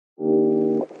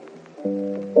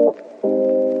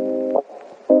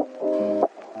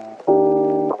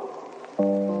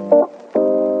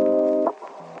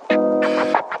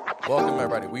Welcome,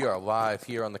 everybody. We are live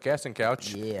here on the casting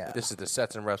couch. Yeah. This is the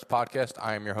Sets and Reps podcast.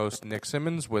 I am your host, Nick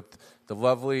Simmons, with the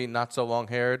lovely,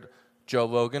 not-so-long-haired Joe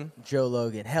Logan. Joe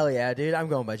Logan. Hell yeah, dude. I'm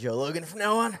going by Joe Logan from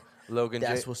now on. Logan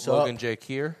That's J. what's Logan up. J.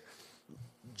 Kier.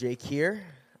 Jake here.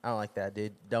 I don't like that,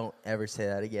 dude. Don't ever say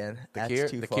that again. That's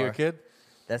too The far. Kier Kid.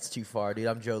 That's too far, dude.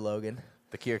 I'm Joe Logan.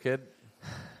 The Kier Kid.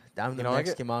 I'm the don't like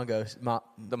Mexican Mongos.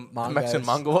 The Mexican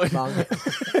Mongoloid.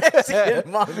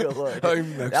 Mexican Mongoloid.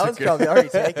 I'm That one's Mexican. probably already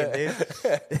taken, dude.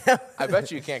 I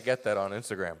bet you can't get that on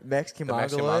Instagram. Mexican The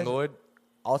Mexican Mongoloid. Mongoloid.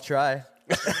 I'll try.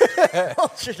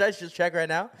 Should I just check right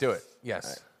now? Do it.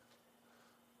 Yes.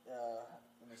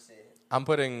 Let me see. I'm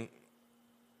putting...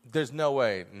 There's no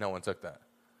way no one took that.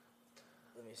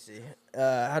 Let me see.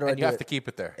 How do I And do you have it? to keep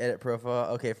it there Edit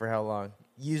profile. Okay, for how long?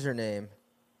 Username.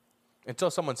 until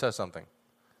someone says something.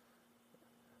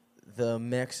 The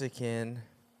Mexican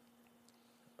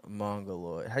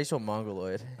Mongoloid. How do you spell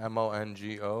Mongoloid?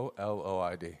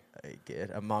 Mongoloid. I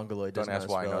get a Mongoloid. Don't Doesn't ask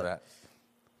why I know that.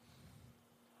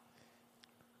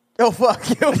 Oh fuck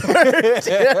you!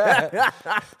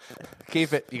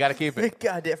 Keep it. You got to keep it.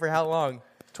 God damn, for how long?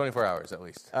 24 hours at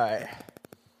least. All right.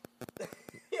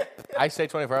 I say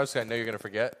 24 hours because I know you're going to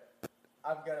forget.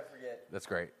 I'm gonna forget. That's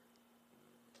great.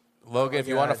 Logan, if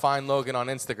you want to God. find Logan on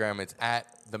Instagram, it's at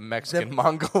the Mexican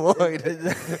Mongoloid.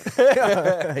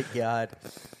 Oh my God.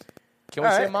 Can we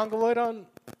All say right. Mongoloid on?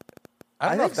 I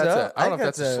don't know think if that's so. I don't know if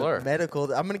that's a slur.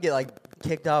 Medical. I'm gonna get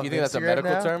kicked off. You think that's a Instagram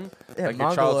medical now? term? Yeah, like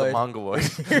your child's a Mongoloid.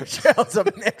 Mongoloid. Your child's a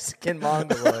Mexican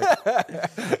Mongoloid.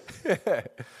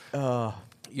 Oh.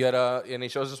 You had any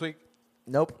shows this week?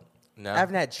 Nope. No. I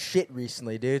haven't had shit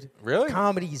recently, dude. Really?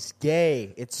 Comedy's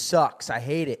gay. It sucks. I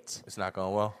hate it. It's not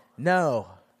going well. No.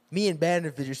 Me and Ben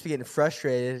are just getting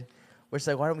frustrated. We're just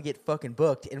like, why don't we get fucking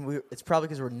booked? And it's probably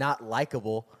because we're not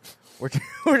likable. We're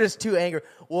just too angry.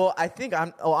 Well, I think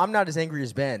I'm not as angry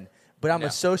as Ben, but I'm No.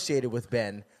 associated with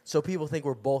Ben, so people think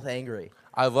we're both angry.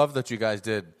 I love that you guys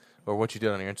did, or what you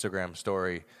did on your Instagram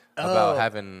story about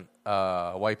having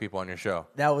white people on your show.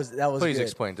 That was Please good.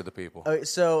 explain to the people.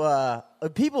 So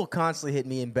people constantly hit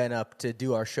me and Ben up to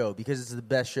do our show because it's the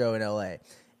best show in LA.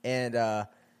 And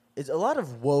it's a lot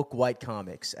of woke white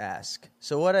comics ask.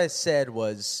 So what I said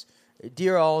was,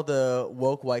 dear all the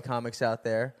woke white comics out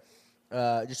there,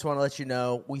 just want to let you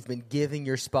know we've been giving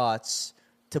your spots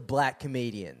to black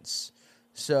comedians.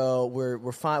 So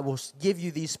we're fine. We'll give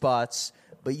you these spots,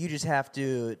 but you just have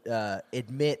to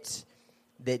admit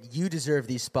that you deserve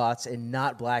these spots and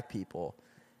not black people.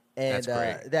 And That's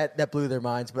great. That blew their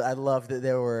minds. But I love that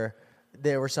there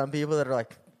were some people that are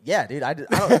like, yeah, dude, I don't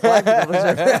black people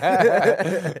deserve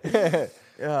that.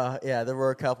 Yeah, there were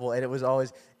a couple, and it was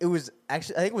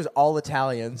actually, I think it was all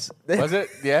Italians. Was it?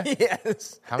 Yeah?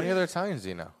 Yes. How many other Italians do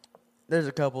you know? There's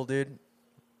a couple, dude.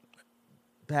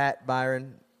 Pat,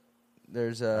 Byron.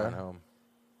 There's I don't know 'em.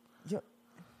 yeah,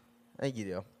 I think you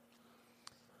do.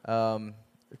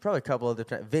 There's probably a couple other.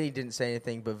 Vinny didn't say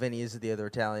anything, but Vinny is the other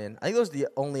Italian. I think those are the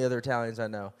only other Italians I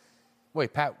know.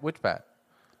 Wait, Pat? Which Pat?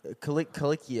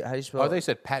 Calicchio. How do you spell? Oh, they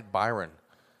said Pat Byron.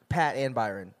 Pat and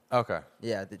Byron. Okay.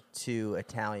 Yeah, the two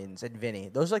Italians and Vinny.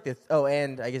 Those are like the.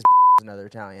 And I guess is another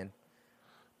Italian.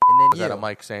 And then Was you. that a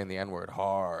Mike saying the N-word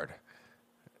hard?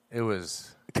 It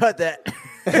was. Cut that.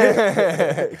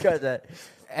 Cut that.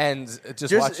 And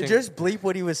watching Just bleep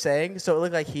what he was saying, so it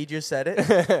looked like he just said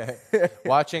it.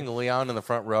 watching Leon in the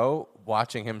front row,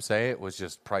 watching him say it was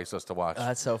just priceless to watch. Oh,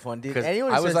 that's so fun, dude. 'Cause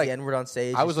Anyone I who was says like- the N-word on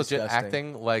stage I is was legit disgusting.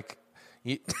 acting like.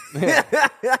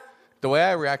 The way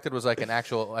I reacted was like an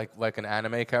actual like an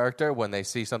anime character when they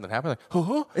see something happen,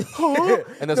 like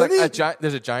and there's like a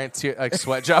giant tear, like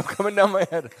sweat drop coming down my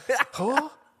head.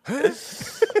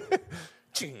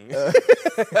 Ching.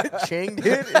 Ching,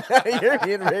 dude. You're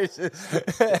being racist.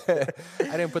 I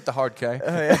didn't put the hard K.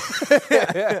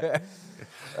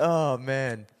 Oh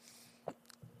man.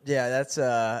 Yeah, that's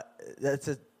a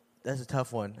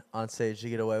tough one on stage to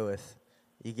get away with.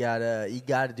 You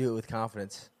gotta do it with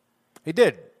confidence. He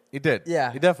did.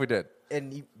 Yeah. He definitely did.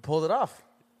 And you pulled it off.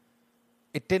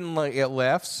 It didn't get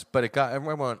laughs, but it got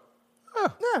everyone.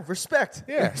 No, respect.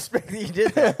 Yeah. Respect that you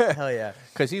did that. Hell yeah.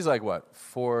 Because he's like what,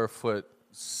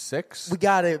 4'6", We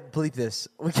gotta bleep this.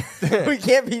 We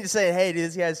can't be saying, "Hey, dude,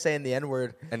 this guy's saying the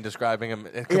N-word." and describing him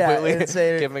completely, and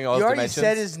say, giving all you his already dimensions.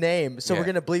 said his name, so Yeah. we're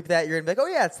gonna bleep that. You're gonna be like,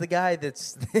 "Oh yeah, it's the guy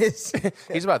that's this."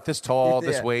 He's about this tall,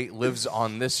 this Yeah. weight, lives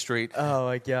on this street. Oh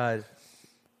my god.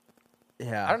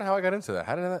 Yeah. I don't know how I got into that.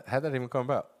 How did that even come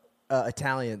about?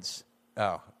 Italians.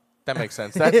 Oh, that makes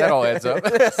sense. That all adds up.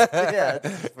 Yeah,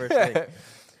 that's the first thing.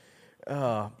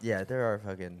 Oh, yeah, there are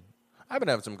fucking... I've been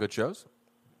having some good shows.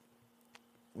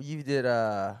 You did,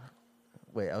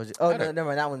 Wait, I was... Oh, no,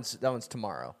 never mind. That one's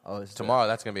tomorrow. Tomorrow,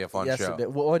 that's going to be a fun show.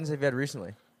 What ones have you had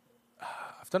recently?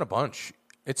 I've done a bunch.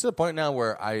 It's to the point now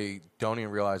where I don't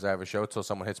even realize I have a show until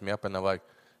someone hits me up and they're like,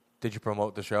 did you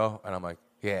promote the show? And I'm like,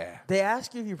 yeah. They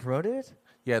ask you if you promoted it?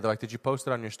 Yeah, they're like, did you post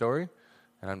it on your story?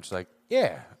 And I'm just like,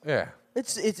 yeah.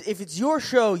 It's if it's your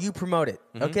show, you promote it.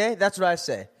 Okay, that's what I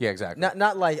say. Yeah, exactly.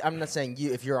 Not like I'm not saying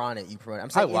you if you're on it, you promote it. I'm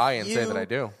saying I lie and say that I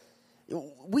do.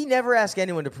 We never ask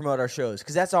anyone to promote our shows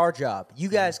because that's our job. You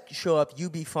guys show up, you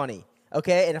be funny,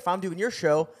 okay? And if I'm doing your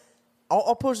show,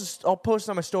 I'll post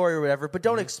on my story or whatever. But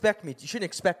don't expect me. You shouldn't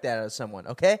expect that out of someone,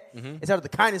 okay? It's out of the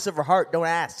kindness of our heart. Don't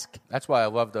ask. That's why I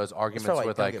love those arguments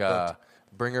with like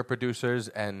bringer producers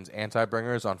and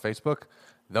anti-bringers on Facebook.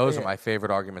 Those are my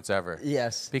favorite arguments ever.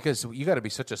 Yes, because you got to be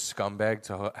such a scumbag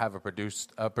to have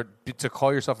to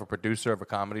call yourself a producer of a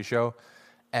comedy show,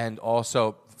 and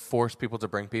also force people to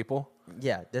bring people.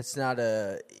 Yeah, that's not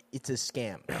it's a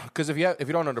scam. Because if you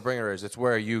don't know what a bringer is, it's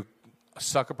where you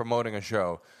suck at promoting a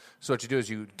show. So what you do is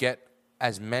you get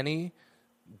as many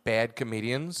bad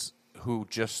comedians who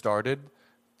just started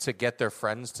to get their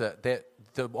friends to.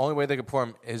 The only way they can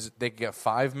perform is they can get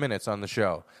 5 minutes on the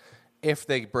show if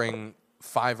they bring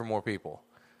 5 or more people.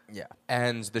 Yeah.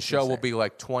 And the show will be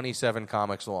like 27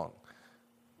 comics long.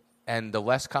 And the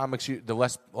less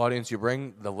audience you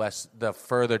bring, the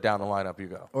further down the lineup you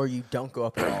go. Or you don't go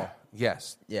up at all.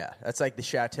 Yes. Yeah. That's like the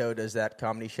Chateau does that,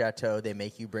 Comedy Chateau. They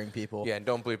make you bring people. Yeah, and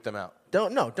don't bleep them out.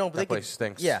 Don't. That place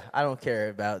stinks. Yeah, I don't care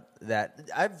about that.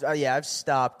 I've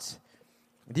stopped.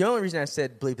 The only reason I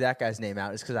said bleep that guy's name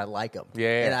out is because I like him.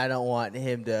 Yeah. And I don't want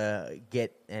him to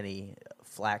get any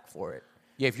flack for it.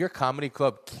 Yeah, if your comedy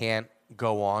club can't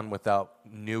go on without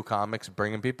new comics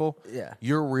bringing people,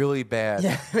 you're really bad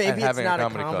at having it's not a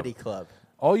comedy club.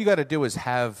 All you got to do is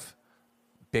have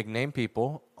big name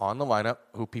people on the lineup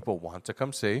who people want to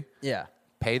come see. Yeah.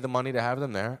 Pay the money to have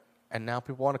them there, and now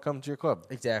people want to come to your club.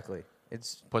 Exactly.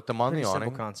 It's put them on the awning.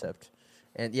 Simple concept.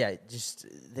 And just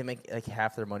they make like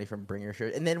half their money from bringer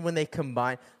shows. And then when they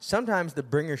combine, sometimes the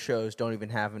bringer shows don't even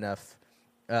have enough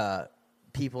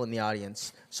people in the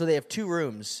audience. So they have 2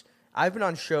 rooms. I've been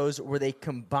on shows where they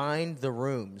combined the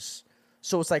rooms.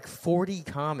 So it's like 40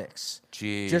 comics.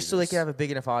 Jeez. Just so they can have a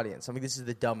big enough audience. I mean, this is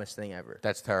the dumbest thing ever.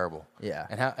 That's terrible. Yeah.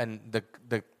 And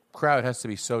the crowd has to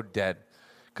be so dead.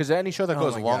 Because any show that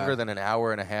goes longer than an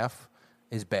hour and a half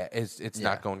is bad. It's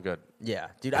not going good. Yeah.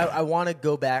 Dude, I want to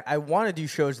go back. I want to do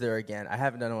shows there again. I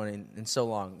haven't done one in so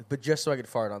long. But just so I could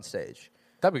fart on stage.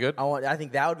 That'd be good. I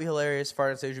think that would be hilarious.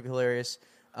 Fart on stage would be hilarious.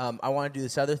 I want to do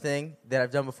this other thing that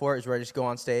I've done before is where I just go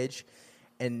on stage,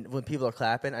 and when people are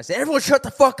clapping, I say, everyone shut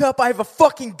the fuck up, I have a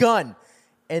fucking gun.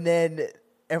 And then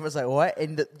everyone's like, what?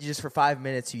 And just for 5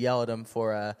 minutes, you yell at them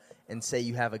and say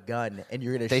you have a gun, and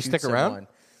you're going to shoot someone. They stick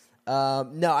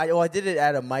around? No, I did it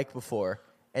at a mic before,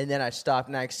 and then I stopped,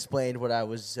 and I explained what I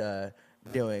was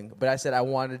doing. But I said I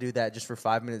wanted to do that just for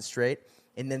 5 minutes straight,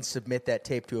 and then submit that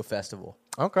tape to a festival.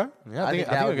 Okay. Yeah, I think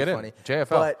that would I'll get be funny. it. JFL.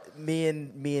 But me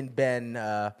and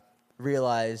Ben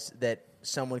realized that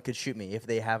someone could shoot me if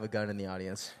they have a gun in the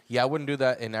audience. Yeah, I wouldn't do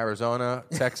that in Arizona,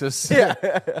 Texas. Yeah.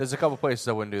 There's a couple places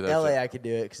I wouldn't do that. LA, I could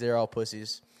do it because they're all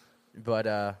pussies. But,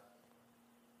 I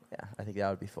think that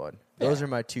would be fun. Yeah. Those are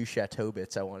my 2 Chateau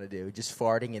bits I want to do. Just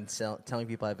farting and telling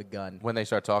people I have a gun. When they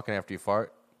start talking after you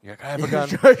fart, you're like, I have a gun.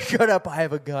 Shut up, I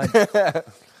have a gun.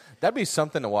 That'd be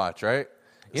something to watch, right?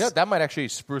 You know, that might actually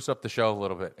spruce up the show a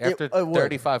little bit. After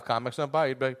 35 comics went by,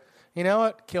 you'd be like, you know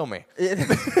what? Kill me.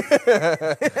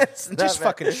 Just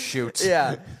fucking shoot.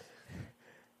 Yeah.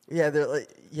 Yeah, they're like,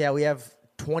 we have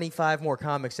 25 more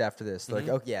comics after this. They're like,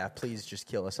 oh, yeah, please just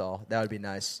kill us all. That would be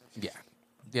nice. Yeah.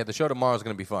 Yeah, the show tomorrow is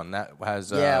going to be fun. That has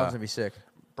that one's going to be sick.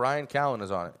 Brian Callen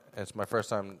is on it. It's my first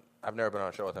time. I've never been on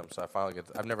a show with him, so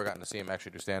I've never gotten to see him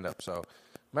actually do stand-up, so...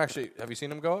 have you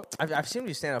seen him go up? I've seen him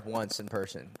do stand-up once in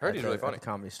person. Heard he's really funny. At the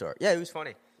Comedy Store. Yeah, he was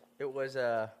funny. It was,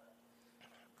 I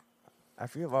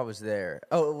forget if I was there.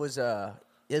 Oh, it was, this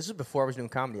was before I was doing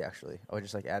comedy, actually. I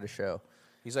was just, at a show.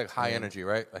 He's, high energy,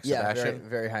 right? Like Sebastian? Very,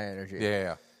 very high energy.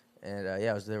 Yeah. And,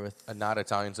 I was there with... A not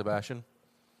Italian Sebastian?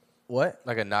 What?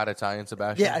 Like a not Italian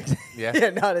Sebastian? Yeah. Yeah,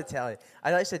 not Italian.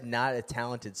 I thought you said not a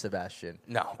talented Sebastian.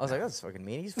 No. I was like, that's fucking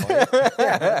mean. He's funny.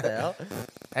 Yeah, what the hell?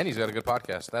 And he's got a good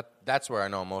podcast. That's where I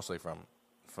know him mostly from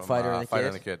Fighter and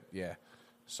the Kid. Yeah.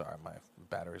 Sorry, my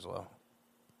battery's low.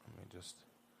 Let me just...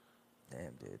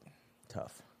 Damn, dude.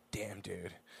 Tough. Damn,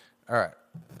 dude. All right.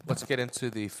 Let's get into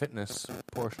the fitness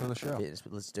portion of the show.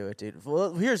 Let's do it, dude.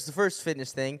 Well, here's the first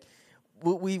fitness thing.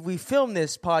 We filmed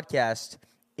this podcast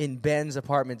in Ben's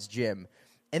apartment's gym,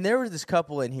 And there was this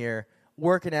couple in here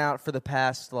working out for the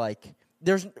past, like,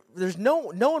 there's no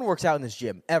one works out in this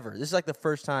gym, ever. This is, like, the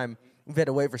first time we've had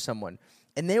to wait for someone.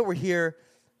 And they were here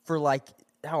for, like,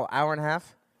 hour and a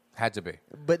half? Had to be.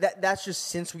 But that's just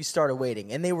since we started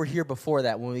waiting. And they were here before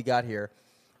that when we got here.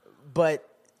 But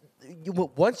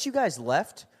once you guys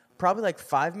left, probably like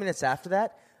 5 minutes after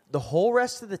that, the whole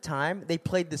rest of the time, they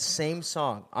played the same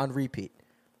song on repeat.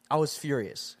 I was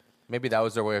furious. Maybe that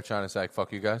was their way of trying to say, like,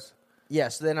 fuck you guys? Yeah,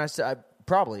 so then I said,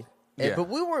 probably. Yeah. But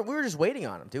we were just waiting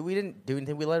on them, dude. We didn't do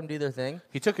anything. We let them do their thing.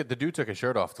 The dude took his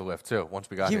shirt off to lift, too, once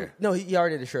we got here. No, he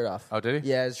already had his shirt off. Oh, did he?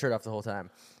 Yeah, his shirt off the whole time.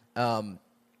 And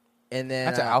then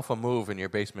That's an alpha move in your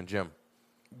basement gym.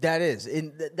 That is.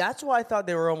 And that's why I thought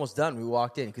they were almost done. We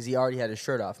walked in because he already had his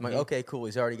shirt off. I'm like, okay, cool.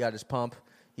 He's already got his pump.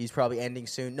 He's probably ending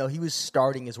soon. No, he was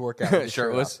starting his workout with his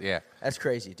Shirtless? shirt off. Yeah. That's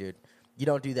crazy, dude. You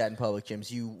don't do that in public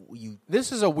gyms. You.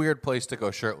 This is a weird place to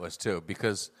go shirtless, too,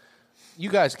 because you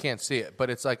guys can't see it, but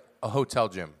it's like a hotel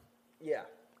gym. Yeah.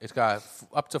 It's got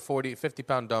up to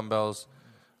 50-pound dumbbells,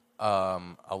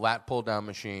 a lat pull-down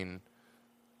machine,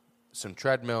 some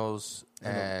treadmills,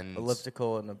 and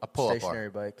elliptical and a pull-up stationary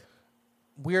bike.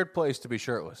 Weird place to be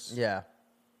shirtless. Yeah.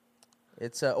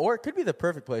 It's or it could be the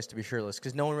perfect place to be shirtless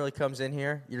because no one really comes in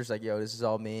here. You're just like, yo, this is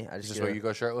all me. Is this where you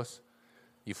go shirtless?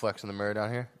 You flex in the mirror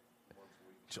down here?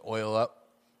 Just oil up?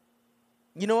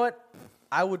 You know what?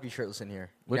 I would be shirtless in here.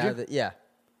 Would you? Yeah.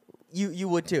 You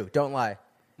would too. Don't lie.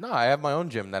 No, I have my own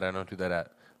gym that I don't do that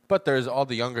at. But there's all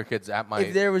the younger kids at my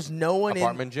If there was no one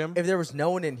apartment gym. If there was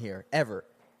no one in here ever,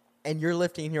 and you're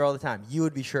lifting in here all the time, you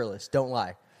would be shirtless. Don't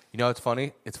lie. You know what's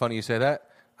funny? It's funny you say that.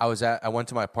 I went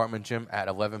to my apartment gym at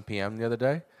 11 p.m. the other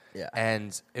day. Yeah.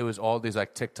 And it was all these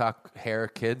like TikTok hair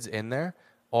kids in there,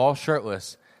 all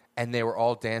shirtless, and they were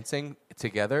all dancing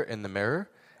together in the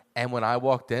mirror. And when I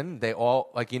walked in, they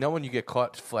all, like, you know when you get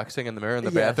caught flexing in the mirror in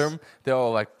the bathroom? They're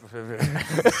all like,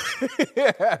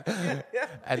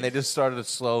 and they just started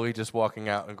slowly just walking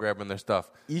out and grabbing their stuff.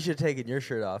 You should have taken your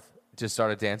shirt off. Just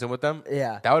started dancing with them?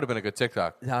 Yeah. That would have been a good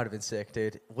TikTok. That would have been sick,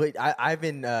 dude. Wait, I've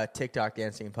been TikTok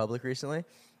dancing in public recently.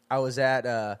 I was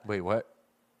at... Wait, what?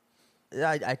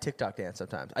 I TikTok dance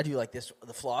sometimes. I do like this,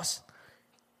 the floss,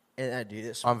 and I do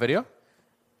this. On video?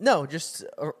 No, just...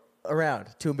 around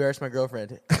to embarrass my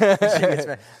girlfriend.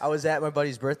 I was at my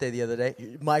buddy's birthday the other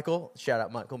day. Michael, shout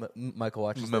out Michael. Michael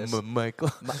watches this.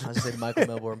 Michael. I was going to say Michael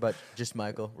Melbourne, but just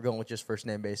Michael. We're going with just first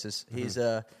name basis. He's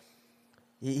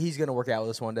he's going to work out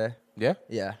with us one day. Yeah?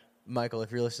 Yeah. Michael,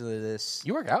 if you're listening to this.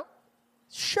 You work out?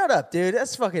 Shut up, dude.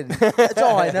 That's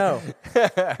all I know.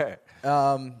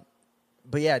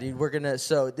 But yeah, dude,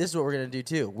 so this is what we're going to do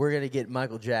too. We're going to get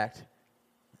Michael jacked.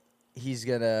 He's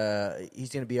going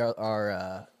to be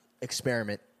our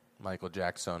experiment. Michael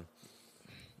Jackson.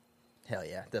 Hell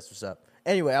yeah, that's what's up.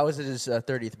 Anyway, I was at his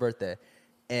 30th birthday,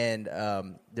 and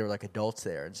there were like adults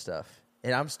there and stuff.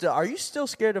 And are you still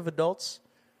scared of adults?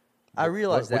 I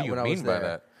realized that when I was there. What do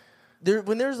you mean by that?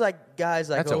 When there's like guys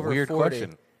like that's over 40. That's a weird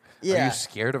question. Yeah. Are you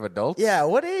scared of adults? Yeah,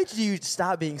 what age do you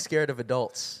stop being scared of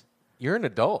adults? You're an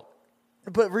adult.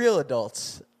 But real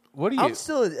adults. I'm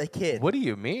still a kid. What do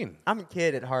you mean? I'm a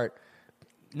kid at heart.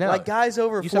 No, like guys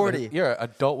over 40. You're an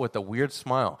adult with a weird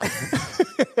smile. I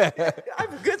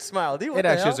have a good smile, dude. It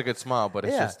actually is a good smile, but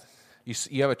it's just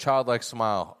you have a childlike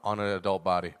smile on an adult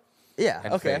body. Yeah,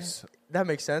 and okay. Face. That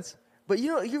makes sense. But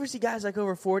you ever see guys like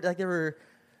over 40, like they were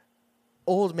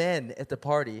old men at the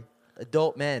party,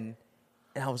 adult men,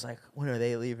 and I was like, when are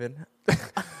they leaving?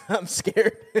 I'm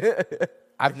scared.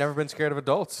 I've never been scared of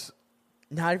adults.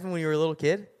 Not even when you were a little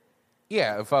kid?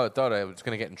 Yeah, if I thought I was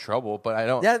going to get in trouble, but I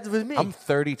don't. That was me. I'm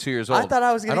 32 years old. I thought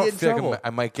I was going to get in trouble. I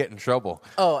might get in trouble.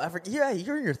 Oh, yeah,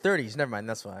 you're in your 30s. Never mind,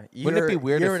 that's why. Wouldn't it be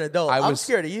weird You're an adult. I'm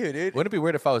scared of you, dude. Wouldn't it be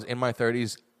weird if I was in my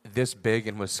 30s, this big,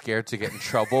 and was scared to get in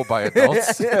trouble by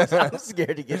adults? I'm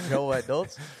scared to get in trouble by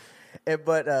adults.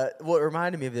 But what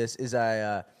reminded me of this is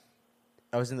I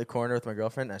was in the corner with my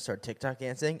girlfriend, and I started TikTok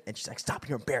dancing, and she's like, stop,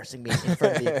 you're embarrassing me in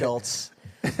front of the adults.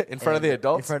 In front of the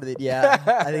adults? In front of the, yeah.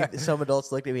 I think some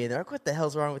adults looked at me, and they're like, what the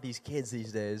hell's wrong with these kids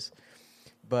these days?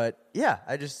 But, yeah,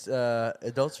 I just,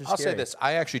 adults are scary. I'll say this.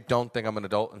 I actually don't think I'm an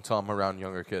adult until I'm around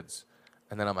younger kids.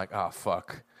 And then I'm like, oh,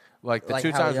 fuck. Like, the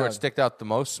two times where it sticked out the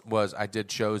most was I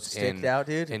did shows Sticked out,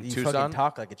 dude? in you Tucson. Fucking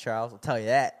talk like a child. I'll tell you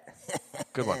that.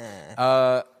 Good one.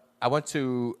 I went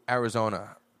to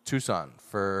Arizona, Tucson,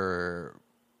 for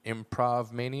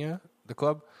Improv Mania, the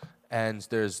club. And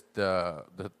there's the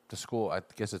school, I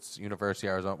guess it's University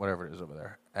of Arizona, whatever it is over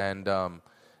there. And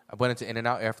I went into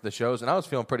In-N-Out after the shows, and I was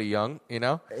feeling pretty young, you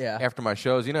know? Yeah. After my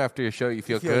shows, after your show, you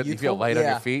feel good. Youthful? You feel light on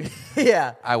your feet.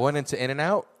 Yeah. I went into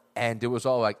In-N-Out, and it was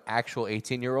all like actual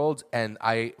 18-year-olds, and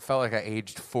I felt like I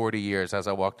aged 40 years as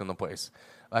I walked in the place.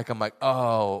 Like I'm like,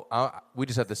 we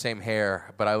just have the same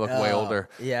hair, but I look way older.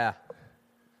 Yeah.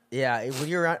 Yeah, when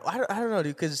you're around, I don't know,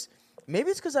 dude, because maybe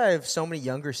it's because I have so many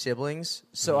younger siblings,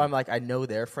 so I'm like, I know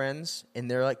their friends, and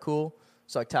they're like cool.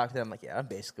 So I talk to them, like, yeah, I'm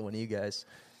basically one of you guys.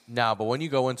 No, but when you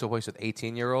go into a place with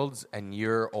 18-year-olds and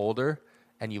you're older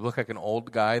and you look like an old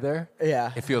guy there,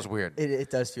 it feels weird. It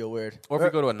does feel weird. Or if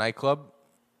you go to a nightclub.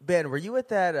 Ben, were you at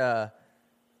that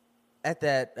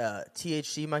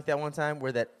THC mic that one time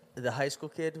where the high school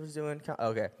kid was doing?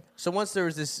 Okay, so once there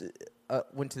was this,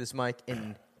 went to this mic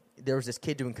and there was this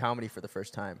kid doing comedy for the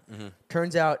first time. Mm-hmm.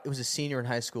 Turns out it was a senior in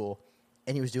high school,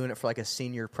 and he was doing it for like a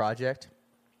senior project.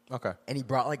 Okay. And he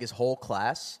brought like his whole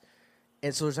class.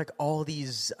 And so there's like all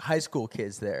these high school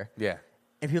kids there. Yeah.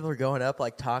 And people are going up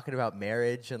like talking about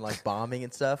marriage and like bombing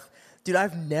and stuff. Dude,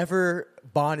 I've never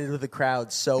bonded with a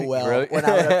crowd so well. Really? When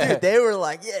I went up. Dude, they were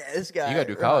like, yeah, this guy. You got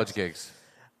to do college gigs.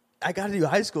 I got to do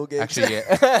high school gigs. Actually,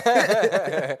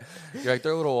 yeah. You're like,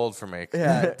 they're a little old for me.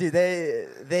 Yeah, dude,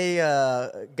 they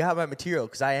got my material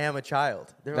because I am a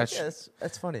child. They're like, yeah,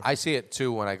 that's funny. I see it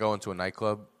too when I go into a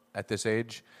nightclub at this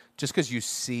age. Just because you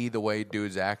see the way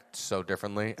dudes act so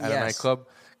differently at a nightclub,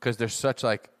 because they're such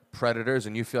like predators,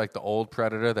 and you feel like the old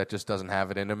predator that just doesn't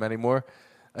have it in him anymore.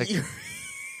 Like,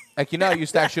 I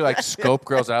used to actually like scope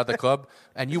girls out of the club,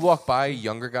 and you walk by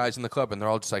younger guys in the club, and they're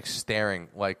all just like staring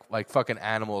like fucking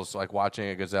animals, like watching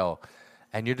a gazelle,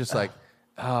 and you're just like,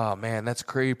 oh man, that's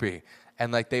creepy.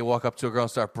 And like they walk up to a girl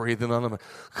and start breathing on them, like,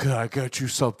 "Can I get you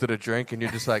something to drink?" And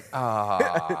you're just like,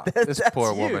 this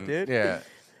poor woman, dude. Yeah.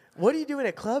 What are you doing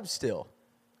at clubs still?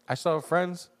 I still have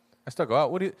friends. I still go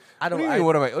out. What do you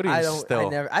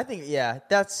still? I think,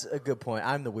 that's a good point.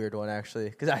 I'm the weird one, actually,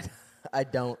 because I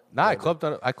don't. Nah, I clubbed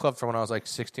from when I was like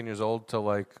 16 years old to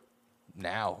like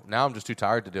now. Now I'm just too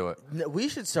tired to do it. We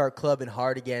should start clubbing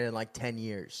hard again in like 10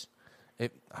 years. I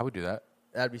would do that.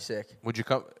 That'd be sick. Would you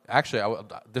come? Actually,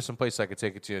 there's some place I could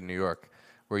take it to in New York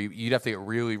where you'd have to get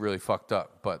really, really fucked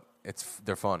up, but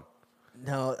they're fun.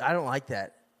 No, I don't like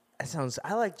that.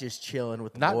 I like just chilling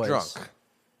with the boys. Not drunk.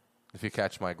 If you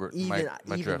catch my even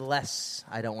drift. Less,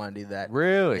 I don't want to do that.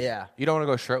 Really? Yeah. You don't want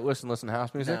to go shirtless and listen to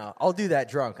house music? No, I'll do that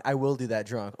drunk. I will do that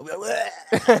drunk.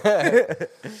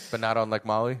 But not on like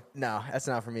Molly? No, that's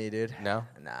not for me, dude. No?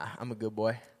 Nah, I'm a good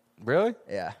boy. Really?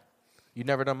 Yeah. You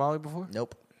never done Molly before?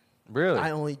 Nope. Really? I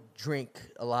only drink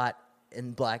a lot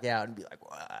and black out and be like,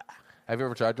 wah. Have you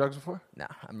ever tried drugs before? Nah,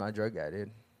 I'm not a drug guy, dude.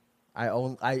 I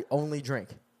only drink.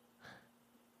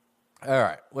 All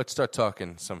right, let's start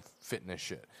talking some fitness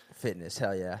shit. Fitness,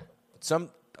 hell yeah.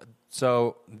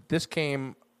 So this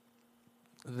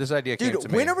idea came to me.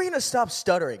 Dude, when are we going to stop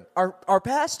stuttering? Our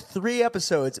past 3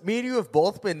 episodes, me and you have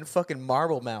both been fucking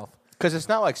marble mouth. Because it's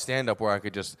not like stand-up where I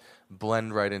could just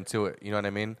blend right into it. You know what I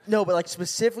mean? No, but like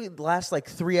specifically the last like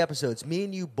 3 episodes, me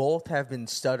and you both have been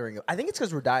stuttering. I think it's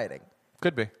because we're dieting.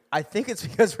 Could be. I think it's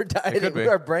because we're dieting. It could be.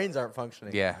 Our brains aren't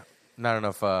functioning. Yeah, not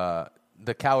enough.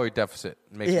 The calorie deficit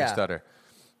makes me stutter.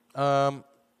 How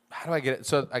do I get it?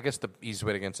 So I guess the easiest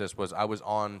way to get into this was I was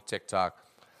on TikTok,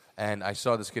 and I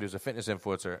saw this kid who's a fitness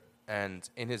influencer, and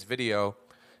in his video,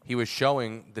 he was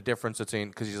showing the difference between,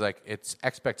 because he's like, it's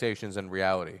expectations and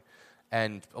reality.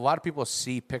 And a lot of people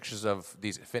see pictures of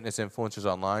these fitness influencers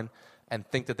online and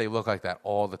think that they look like that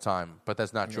all the time, but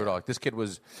that's not true at all. Like, this kid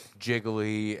was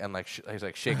jiggly and like he's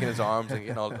like shaking his arms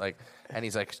and and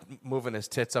he's like moving his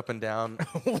tits up and down.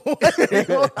 Dude.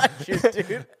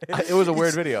 It was a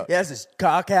weird video. He has his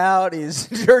cock out. He's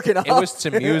jerking off. It was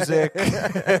to music,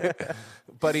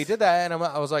 but he did that, and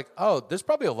I was like, oh, there's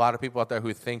probably a lot of people out there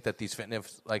who think that these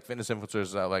fitness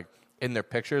influencers like in their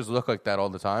pictures look like that all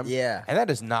the time. Yeah, and that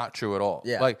is not true at all.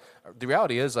 Yeah, like the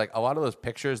reality is like a lot of those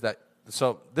pictures that.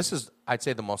 So this is, I'd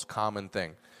say, the most common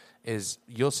thing is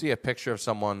you'll see a picture of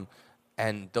someone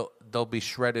and they'll be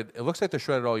shredded. It looks like they're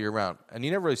shredded all year round, and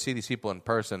you never really see these people in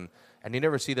person, and you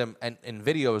never see them. And in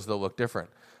videos, they'll look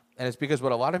different. And it's because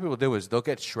what a lot of people do is they'll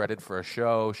get shredded for a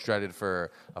show, shredded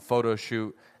for a photo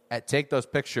shoot, and take those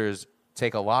pictures,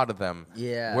 take a lot of them,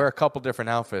 wear a couple different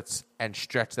outfits, and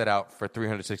stretch that out for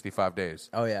 365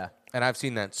 days. Oh yeah, and I've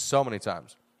seen that so many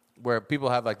times where people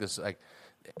have like this like.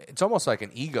 It's almost like an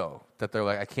ego that they're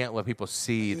like, I can't let people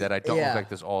see that I don't look like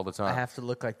this all the time. I have to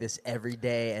look like this every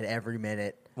day and every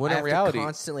minute. When in reality, to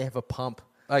constantly have a pump.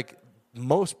 Like,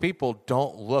 most people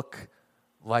don't look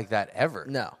like that ever.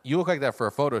 No. You look like that for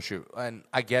a photo shoot, and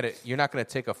I get it. You're not going to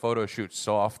take a photo shoot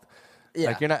soft. Yeah.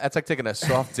 Like, you're not. That's like taking a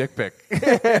soft dick pic.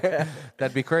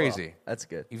 That'd be crazy. Well, that's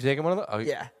good. You've taken one of those? Oh,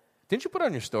 yeah. Didn't you put it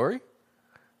on your story?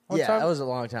 That was a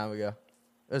long time ago.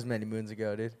 It was many moons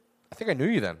ago, dude. I think I knew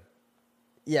you then.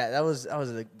 Yeah, that was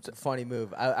a funny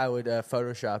move. I would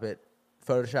Photoshop it.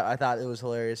 I thought it was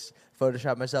hilarious.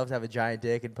 Photoshop myself to have a giant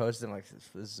dick and post it. I'm like,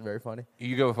 this is very funny.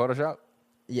 You go with Photoshop?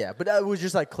 Yeah, but it was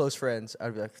just like close friends.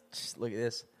 I'd be like, just look at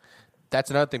this. That's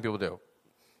another thing people do.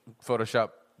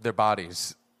 Photoshop their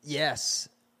bodies. Yes.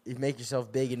 You make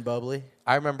yourself big and bubbly.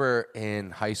 I remember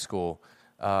in high school,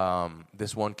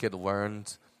 this one kid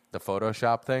learned the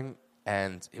Photoshop thing,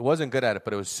 and he wasn't good at it,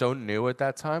 but it was so new at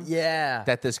that time. Yeah.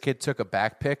 That this kid took a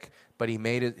back pic, but he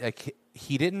made it like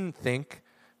he didn't think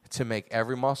to make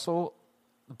every muscle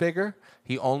bigger.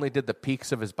 He only did the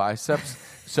peaks of his biceps.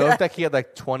 So it looked like he had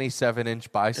like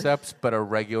 27-inch biceps, but a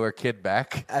regular kid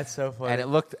back. That's so funny.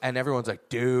 And everyone's like,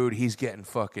 dude, he's getting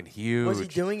fucking huge. Was he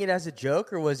doing it as a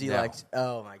joke, or was he like,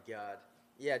 oh my God.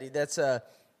 Yeah, dude, that's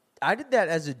I did that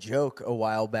as a joke a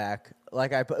while back.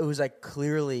 Like it was like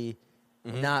clearly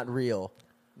not real.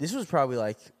 This was probably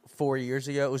like 4 years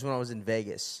ago. It was when I was in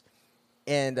Vegas.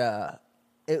 And I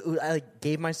like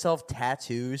gave myself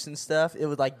tattoos and stuff. It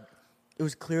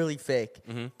was clearly fake.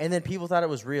 And then people thought it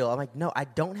was real. I'm like, no, I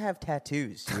don't have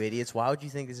tattoos, you idiots. Why would you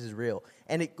think this is real?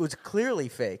 And it was clearly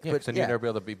fake. Yeah, but then you'd never be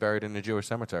able to be buried in a Jewish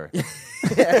cemetery.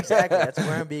 Yeah, exactly. That's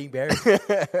where I'm being buried. But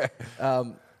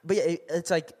yeah, it's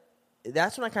like,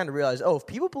 that's when I kind of realized, if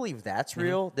people believe that's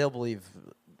real, they'll believe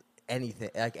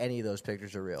anything, like any of those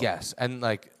pictures are real. Yes, and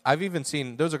like I've even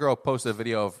seen, there was a girl posted a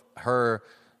video of her,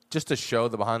 just to show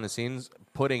the behind the scenes,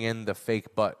 putting in the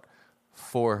fake butt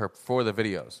for the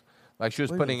videos. Like she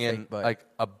was putting in like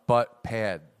a butt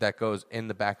pad that goes in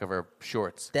the back of her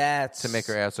shorts. To make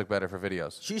her ass look better for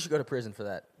videos. She should go to prison for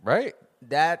that. Right?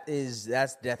 That's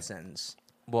death sentence.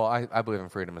 Well, I believe in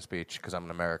freedom of speech because I'm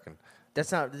an American. That's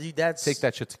not, dude, that's... Take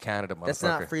that shit to Canada, motherfucker. That's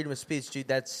not freedom of speech, dude.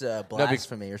 That's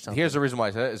blasphemy or something. Here's the reason why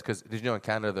I said it is because, did you know in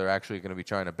Canada they're actually going to be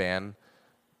trying to ban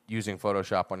using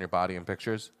Photoshop on your body and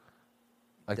pictures?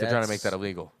 Like they're trying to make that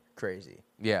illegal. Crazy.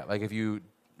 Yeah, like if you...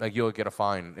 Like, you'll get a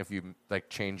fine if you, like,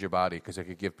 change your body because it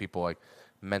could give people, like,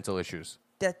 mental issues.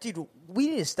 Dude, we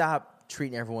need to stop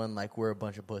treating everyone like we're a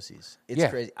bunch of pussies. It's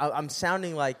crazy. I'm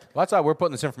sounding like... Well, that's why we're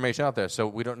putting this information out there, so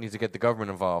we don't need to get the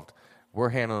government involved. We're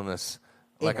handling this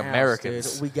like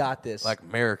Americans. Dude. We got this. Like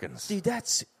Americans. Dude,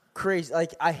 that's crazy.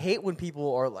 Like, I hate when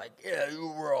people are like, yeah,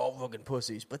 we're all fucking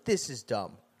pussies, but this is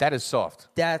dumb. That is soft.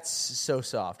 That's so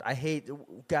soft. I hate...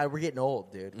 God, we're getting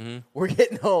old, dude. We're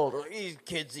getting old. These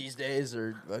kids these days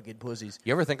are fucking pussies.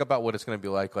 You ever think about what it's going to be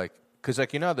like? Because,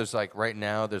 like, you know, there's, like, right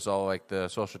now, there's all, like, the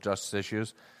social justice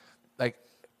issues. Like,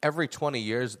 every 20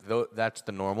 years, that's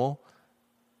the normal.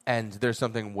 And there's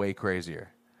something way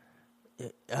crazier.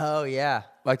 Oh, yeah.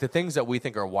 Like, the things that we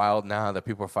think are wild now that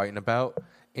people are fighting about,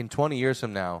 in 20 years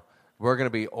from now, we're going to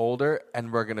be older,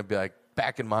 and we're going to be, like,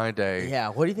 back in my day. Yeah,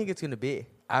 what do you think it's going to be?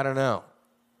 I don't know.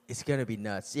 It's going to be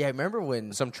nuts. Yeah, remember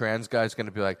when... Some trans guy's going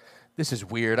to be like, this is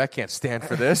weird. I can't stand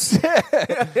for this. There's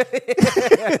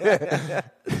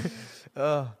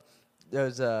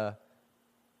God,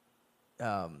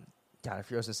 I forgot what I was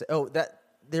going to say. Oh,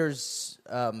 there's...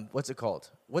 what's it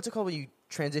called? What's it called when you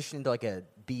transition into, like, a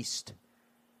beast?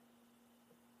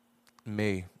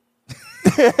 Me.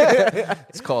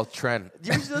 It's called Trent.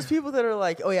 Do you see those people that are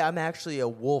like, oh yeah, I'm actually a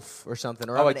wolf or something?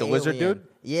 Or I'm like the lizard dude?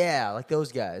 Yeah, like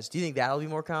those guys. Do you think that'll be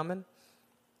more common?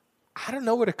 I don't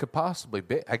know what it could possibly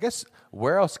be. I guess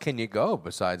where else can you go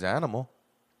besides animal?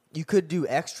 You could do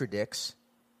extra dicks.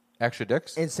 Extra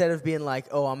dicks? Instead of being like,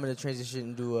 oh, I'm going to transition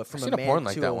into from a man porn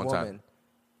like to that a one woman. time.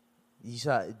 You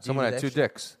saw someone had 2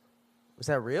 dicks. Was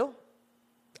that real?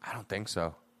 I don't think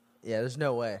so. Yeah, there's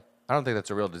no way. I don't think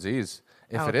that's a real disease.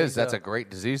 If it is, that's a great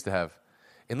disease to have.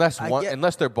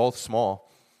 Unless they're both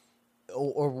small.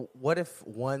 Or what if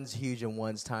one's huge and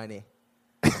one's tiny?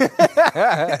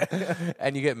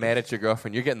 And you get mad at your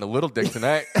girlfriend. You're getting the little dick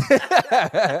tonight.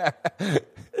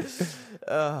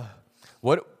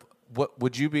 What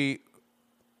would you be...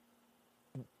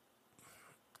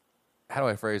 How do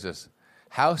I phrase this?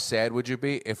 How sad would you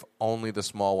be if only the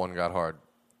small one got hard?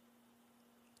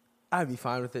 I'd be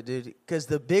fine with it, dude. Because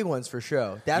the big one's for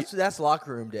show. That's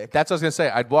locker room dick. That's what I was going to say.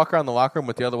 I'd walk around the locker room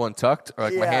with the other one tucked, or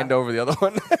like my hand over the other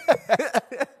one.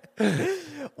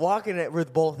 Walking it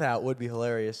with both out would be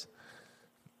hilarious.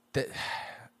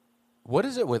 What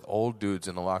is it with old dudes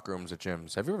in the locker rooms at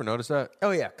gyms? Have you ever noticed that?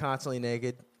 Oh, yeah. Constantly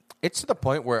naked. It's to the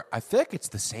point where I feel like it's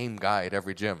the same guy at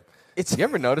every gym. You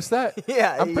ever notice that?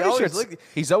 Yeah. I'm pretty sure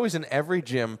he's always in every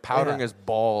gym powdering his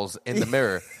balls in the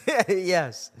mirror.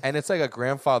 Yes. And it's like a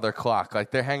grandfather clock.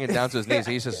 Like they're hanging down to his knees.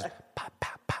 He's just pop,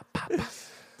 pop, pop, pop.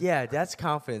 Yeah, that's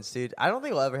confidence, dude. I don't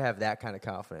think we'll ever have that kind of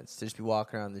confidence to just be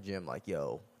walking around the gym like,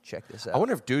 yo, check this out. I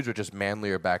wonder if dudes were just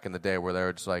manlier back in the day where they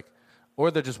were just like, Or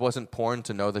there just wasn't porn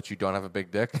to know that you don't have a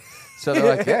big dick. So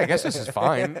they're like, yeah, I guess this is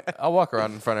fine. I'll walk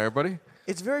around in front of everybody.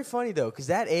 It's very funny, though, because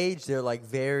that age, they're, like,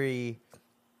 very,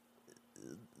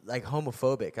 like,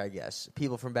 homophobic, I guess.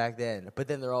 People from back then. But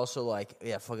then they're also like,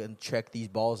 yeah, fucking check these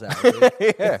balls out, dude.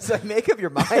 Yeah. It's like, make up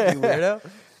your mind, you weirdo.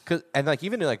 And like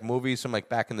even in like movies from like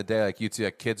back in the day, like you'd see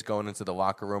like kids going into the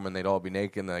locker room and they'd all be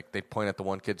naked and like they'd point at the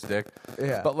one kid's dick.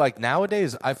 Yeah. But like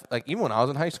nowadays, I've like even when I was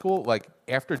in high school, like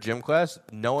after gym class,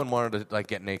 no one wanted to like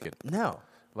get naked. No.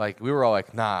 Like we were all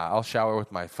like, nah, I'll shower with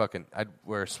my fucking. I'd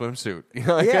wear a swimsuit. You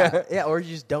know? Like, Yeah, or you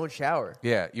just don't shower.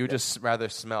 Yeah, you would just rather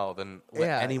smell than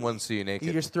let anyone see you naked.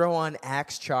 You just throw on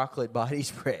Axe chocolate body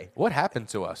spray. What happened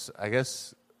to us? I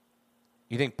guess.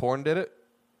 You think porn did it?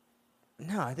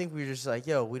 No, I think we were just like,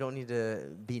 yo, we don't need to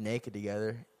be naked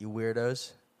together, you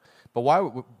weirdos. But why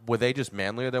were they just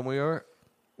manlier than we are?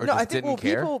 Or no, just I think didn't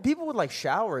care? people would like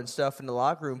shower and stuff in the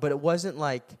locker room, but it wasn't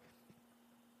like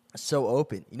so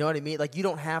open. You know what I mean? Like you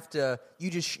don't have to.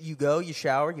 You go, you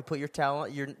shower, you put your towel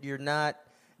on. You're not.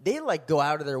 They like go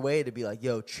out of their way to be like,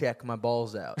 yo, check my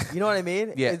balls out. You know what I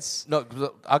mean? Yeah. No,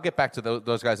 I'll get back to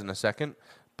those guys in a second.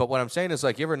 But what I'm saying is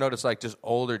like, you ever notice like just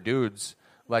older dudes.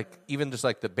 Like, even just,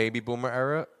 like, the baby boomer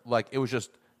era, like, it was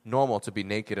just normal to be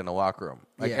naked in a locker room.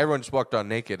 Like, everyone just walked on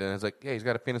naked, and it's like, yeah, he's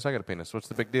got a penis, I got a penis. What's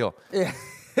the big deal? Yeah.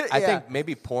 I think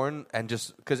maybe porn and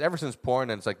just – because ever since porn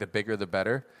and it's, like, the bigger the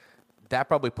better, that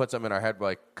probably puts them in our head,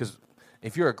 like – because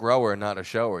if you're a grower and not a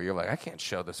shower, you're like, I can't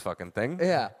show this fucking thing.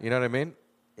 Yeah. You know what I mean?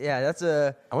 Yeah, that's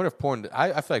a – I wonder if porn –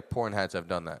 I feel like porn heads have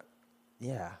done that.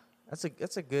 Yeah. That's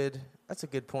a good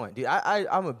point, dude.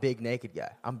 I'm a big naked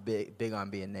guy. I'm big on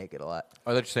being naked a lot.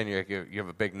 Oh, they're just saying you have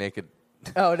a big naked.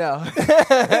 Oh no,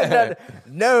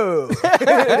 no,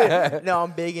 no.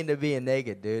 I'm big into being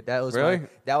naked, dude. That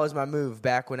was my move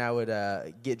back when I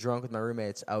would get drunk with my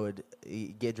roommates. I would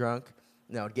get drunk,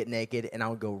 get naked, and I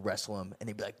would go wrestle them, and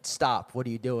they'd be like, "Stop! What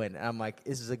are you doing?" And I'm like,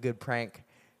 "This is a good prank."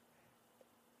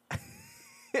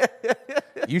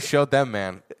 You showed them,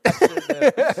 man.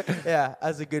 Yeah,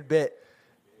 that's a good bit.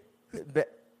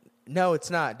 No, it's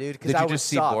not, dude. Because I was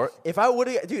soft. Bort? If I would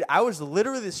have, dude, I was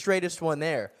literally the straightest one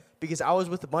there because I was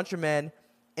with a bunch of men,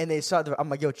 and they saw. I'm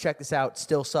like, yo, check this out,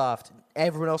 still soft.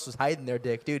 Everyone else was hiding their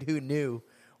dick, dude. Who knew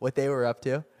what they were up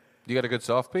to? You got a good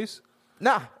soft piece?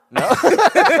 Nah. No.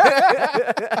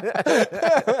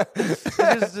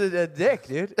 Just a dick,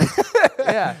 dude.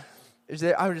 Yeah.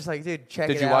 I was just like, dude, check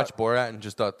it out. Did you watch Borat and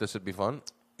just thought this would be fun?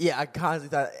 Yeah, I constantly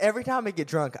thought. Every time I get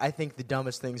drunk, I think the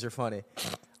dumbest things are funny.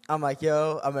 I'm like,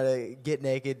 yo, I'm going to get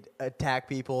naked, attack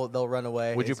people, they'll run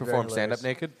away. Would you perform stand-up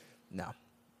naked? No.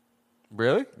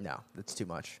 Really? No, that's too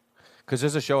much. Because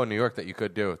there's a show in New York that you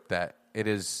could do that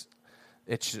it's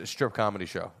a strip comedy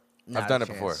show. I've done it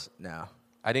before. No.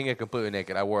 I didn't get completely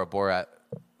naked. I wore a Borat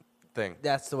thing.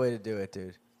 That's the way to do it,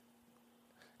 dude.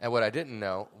 And what I didn't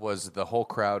know was the whole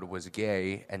crowd was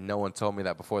gay, and no one told me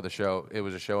that before the show. It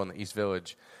was a show in the East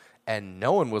Village, and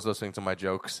no one was listening to my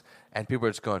jokes, and people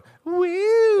were just going, woo,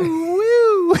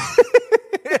 woo.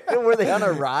 Were they on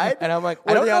a ride? And I'm like,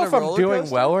 I don't know if I'm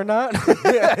doing well or not.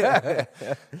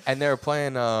 And they were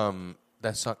playing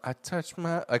that song, I touch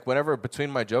my, like whenever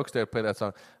between my jokes, they would play that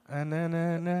song,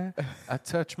 I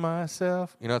touch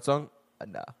myself. You know that song?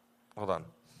 No. Hold on.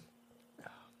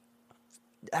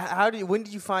 When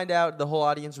did you find out the whole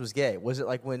audience was gay? Was it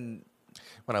like when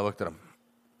I looked at them.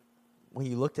 When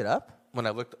you looked it up? When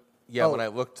I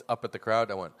looked up at the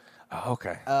crowd, I went, oh,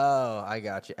 okay. Oh, I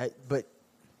got you. But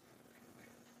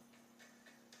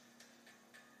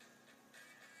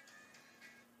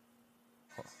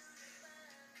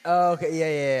oh,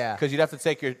 okay, yeah. Because you'd have to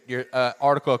take your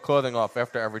article of clothing off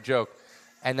after every joke,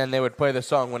 and then they would play the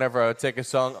song whenever I would take a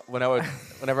song whenever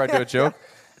I do a joke.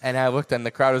 And I looked, and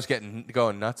the crowd was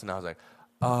going nuts, and I was like,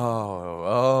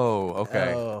 oh,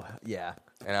 okay. Oh, yeah.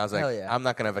 And I was like, yeah. I'm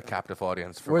not going to have a captive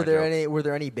audience for Were my jokes. Were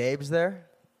there any babes there?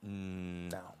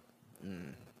 No.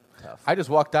 Tough. I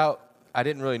just walked out. I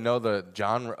didn't really know the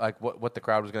genre, like what the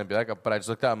crowd was going to be like, but I just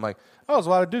looked out. I'm like, oh, there's a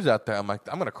lot of dudes out there. I'm like,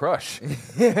 I'm going to crush.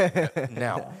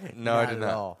 No, I did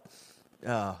not. All.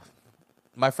 Oh.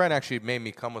 My friend actually made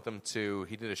me come with him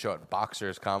he did a show at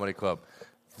Boxers Comedy Club.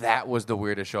 That was the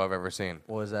weirdest show I've ever seen.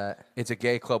 What was that? It's a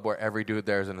gay club where every dude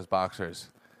there is in his boxers.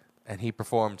 And he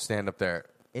performed stand-up there.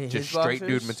 In just his straight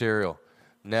boxers? dude material.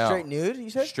 No. Straight nude, you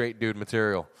said? Straight dude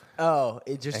material. Oh,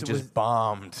 it And was just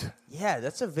bombed. Yeah,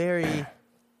 that's a very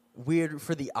weird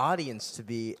for the audience to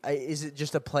be. Is it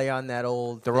just a play on that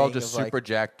old They're all thing just of, super like,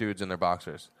 jacked dudes in their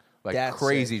boxers. Like That's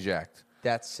crazy sick. jacked.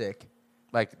 That's sick.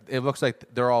 Like it looks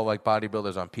like they're all like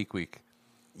bodybuilders on peak week.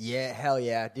 Yeah, hell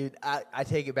yeah, dude. I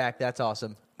take it back. That's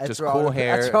awesome. Just cool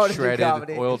hair,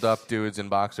 shredded, oiled up dudes in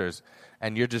boxers.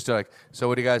 And you're just like, so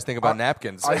what do you guys think about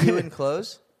napkins? Are you in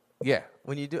clothes? Yeah.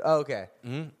 When you do? Oh, okay.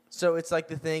 Mm-hmm. So it's like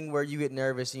the thing where you get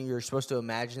nervous and you're supposed to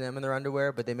imagine them in their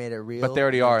underwear, but they made it real. But they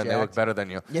already are, and they look better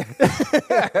than you. Yeah.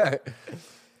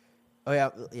 Oh, yeah.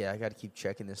 Yeah, I got to keep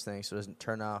checking this thing so it doesn't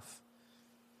turn off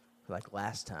like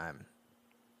last time.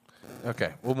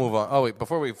 Okay, we'll move on. Oh, wait,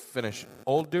 before we finish,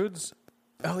 old dudes?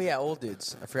 Oh, yeah, old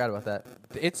dudes. I forgot about that.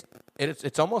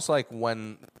 It's almost like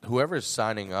when whoever's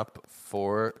signing up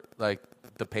for, like,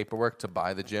 the paperwork to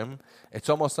buy the gym, it's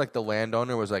almost like the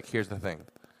landowner was like, here's the thing.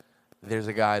 There's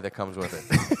a guy that comes with it.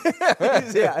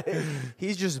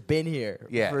 He's just been here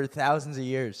for thousands of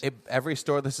years. Every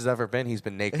store this has ever been, he's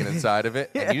been naked inside of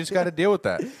it, and you just got to deal with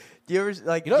that. Do you ever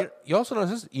like? You also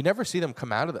notice this. You never see them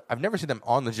come out of I've never seen them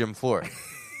on the gym floor.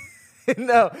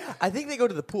 No, I think they go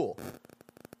to the pool.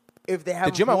 If they have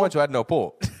the gym I went to had no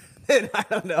pool. I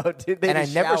don't know, dude. And I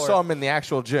never saw them in the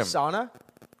actual gym. Sauna.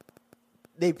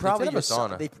 They probably just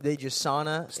sauna. They just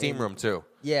sauna. Steam room too.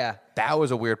 Yeah, that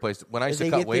was a weird place. When I used to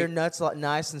cut weight, they get their nuts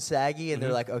nice and saggy, and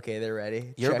they're like, okay, they're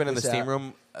ready. You ever been in the steam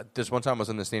room? This one time I was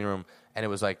in the steam room, and it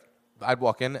was like I'd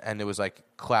walk in, and it was like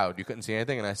cloud. You couldn't see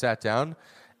anything, and I sat down,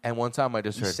 and one time I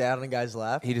just heard. Sat on a guy's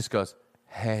lap. He just goes,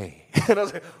 "Hey," and I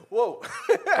was like, "Whoa."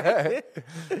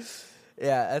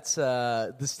 Yeah, that's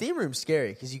the steam room's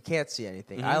scary because you can't see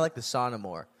anything. Mm-hmm. I like the sauna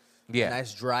more. Yeah,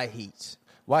 nice dry heat.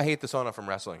 Well, I hate the sauna from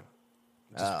wrestling.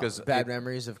 Just because bad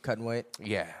memories of cutting weight.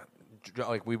 Yeah,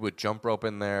 like we would jump rope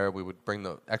in there. We would bring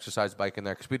the exercise bike in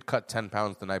there because we'd cut 10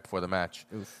 pounds the night before the match.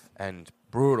 Oof. And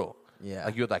brutal. Yeah,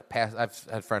 like you would like pass. I've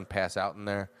had a friend pass out in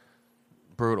there.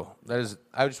 Brutal. That is.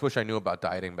 I just wish I knew about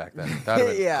dieting back then. That would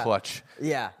have been clutch.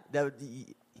 Yeah,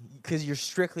 because you're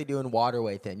strictly doing water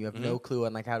weight. Then you have no clue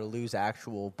on like how to lose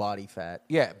actual body fat.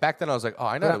 Yeah, back then I was like, oh,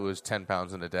 I know how to lose 10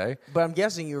 pounds in a day. But I'm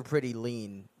guessing you were pretty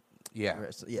lean. Yeah.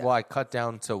 Well, I cut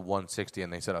down to 160,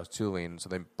 and they said I was too lean, so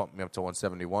they bumped me up to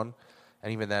 171.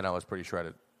 And even then, I was pretty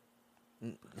shredded.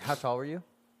 How tall were you?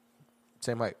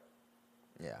 Same height.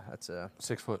 Yeah, that's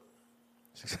 6 foot.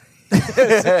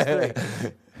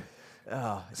 6'3".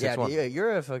 Oh, 6'1". Yeah,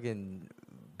 you're a fucking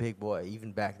big boy,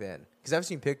 even back then. Because I've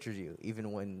seen pictures of you,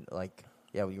 even when, like,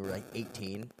 when you were, like,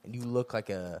 18, and you look like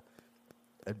a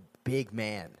big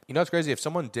man. You know what's crazy? If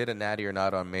someone did a natty or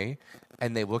not on me,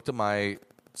 and they looked at my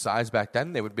size back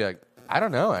then, they would be like, I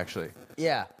don't know, actually.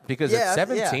 Yeah. Because at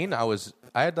 17, I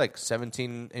had like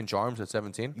 17-inch arms at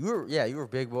 17. You were a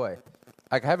big boy.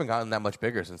 Like, I haven't gotten that much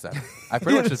bigger since then. I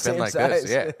pretty much just been like size.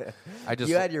 This. Yeah.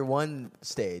 You had your one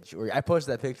stage where I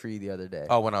posted that picture of you the other day.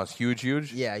 Oh, when I was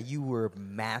huge? Yeah, you were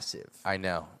massive. I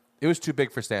know. It was too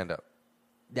big for stand-up.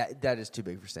 That is too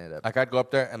big for stand-up. Like, I'd go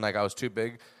up there, and like I was too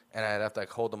big, and I'd have to like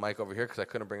hold the mic over here because I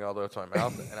couldn't bring it all the way up to my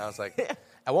mouth. And I was like,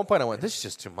 at one point I went, this is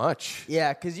just too much.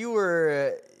 Yeah, because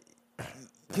you're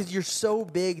so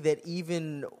big that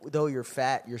even though you're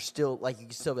fat, you're still like, you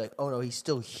can still be like, oh no, he's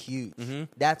still huge. Mm-hmm.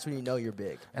 That's when you know you're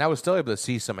big. And I was still able to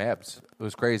see some abs. It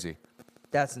was crazy.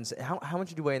 That's insane. How much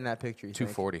did you weigh in that picture?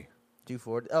 240.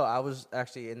 240. Oh, I was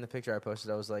actually in the picture I posted.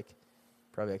 I was like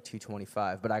probably like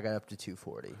 225, but I got up to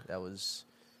 240. That was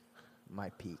my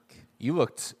peak. You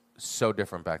looked so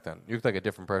different back then. You looked like a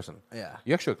different person. Yeah.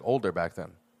 You actually looked older back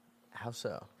then. How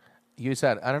so? You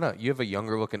said, I don't know, you have a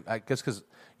younger looking, I guess because,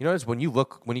 you know, when you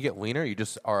get leaner, you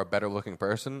just are a better looking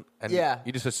person. And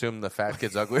you just assume the fat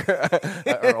kid's uglier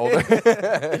or older.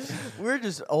 We're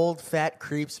just old fat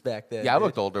creeps back then. Yeah, I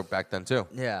looked older back then too.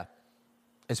 Yeah.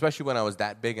 Especially when I was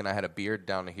that big and I had a beard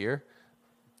down to here.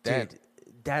 Dude,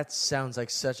 that sounds like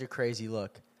such a crazy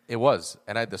look. It was.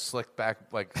 And I had the slick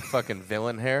back, like, fucking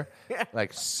villain hair.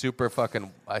 Like, super fucking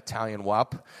Italian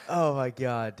wop. Oh, my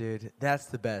God, dude. That's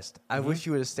the best. I wish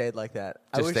you would have stayed like that.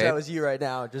 I wish stayed? that was you right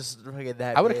now. Just fucking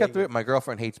that I would have kept it. My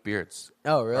girlfriend hates beards.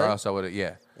 Oh, really? Or else I would have,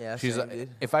 yeah. Yeah, she's same, like, dude.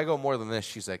 if I go more than this,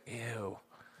 she's like, ew.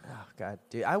 Oh, God,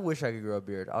 dude. I wish I could grow a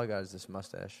beard. All I got is this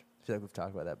mustache. I feel like we've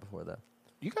talked about that before, though.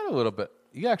 You got a little bit.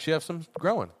 You actually have some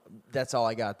growing. That's all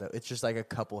I got, though. It's just like a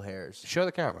couple hairs. Show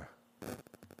the camera.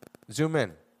 Zoom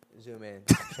in. Zoom in.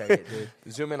 Check it, dude.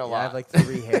 Zoom in a lot. I have like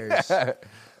 3 hairs.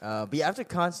 But you have to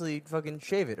constantly fucking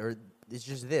shave it, or it's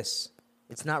just this.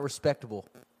 It's not respectable.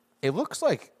 It looks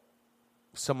like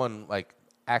someone like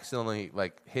accidentally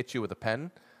like hit you with a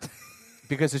pen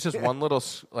because it's just one little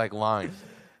like line.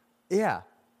 Yeah.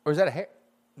 Or is that a hair?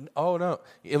 Oh, no.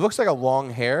 It looks like a long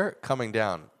hair coming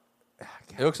down.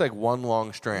 It looks like one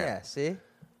long strand. Yeah, see?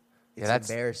 It's that's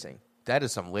embarrassing. That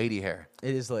is some lady hair.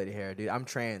 It is lady hair, dude. I'm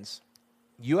trans.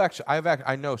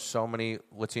 I know so many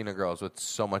Latina girls with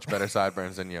so much better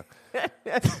sideburns than you.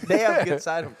 They have good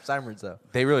sideburns, though.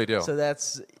 They really do. So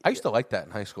that's... I used to like that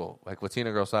in high school, like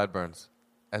Latina girl sideburns.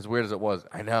 As weird as it was,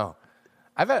 I know.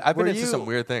 I've been into some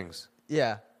weird things.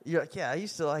 Yeah. You're like, yeah, I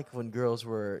used to like when girls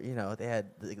were, they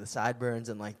had the sideburns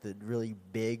and like the really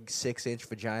big 6-inch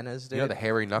vaginas, dude. You know the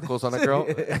hairy knuckles on a girl?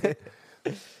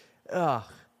 Ugh,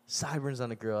 sideburns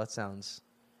on a girl, that sounds...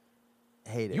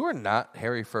 Hate it. You are not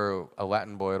hairy for a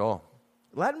Latin boy at all.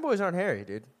 Latin boys aren't hairy,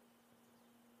 dude.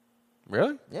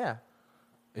 Really? Yeah.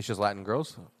 It's just Latin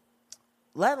girls?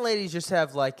 Latin ladies just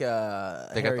have like they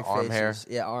got hairy the arm hair. faces.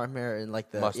 Yeah, arm hair and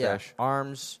like the mustache. Yeah,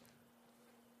 arms,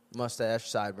 mustache,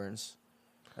 sideburns.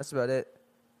 That's about it.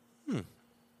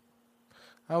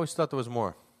 I always thought there was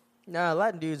more. Nah,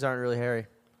 Latin dudes aren't really hairy.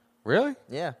 Really?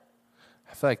 Yeah.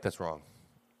 I feel like that's wrong.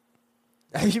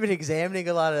 Have you been examining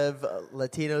a lot of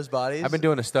Latinos' bodies? I've been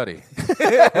doing a study.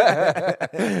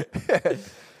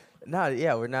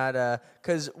 We're not,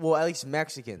 at least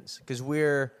Mexicans, because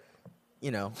we're,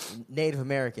 Native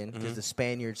American, because the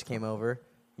Spaniards came over,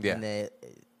 and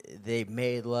they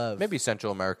made love. Maybe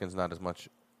Central Americans not as much.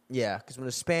 Yeah, because when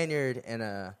a Spaniard and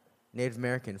a Native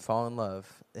American fall in love,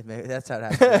 that's how it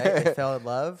happened, right? They fell in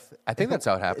love. I think that's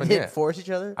how it happened, They didn't force each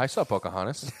other. I saw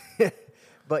Pocahontas.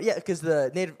 But yeah, because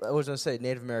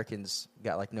Native Americans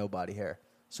got like no body hair,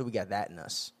 so we got that in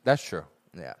us. That's true.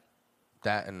 Yeah,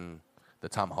 that and the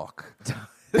tomahawk.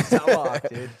 Tomahawk,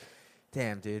 dude.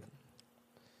 Damn, dude.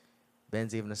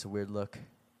 Ben's giving us a weird look.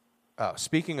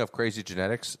 Speaking of crazy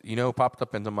genetics, who popped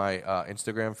up into my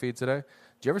Instagram feed today?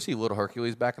 Did you ever see Little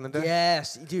Hercules back in the day?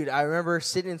 Yes, dude. I remember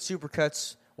sitting in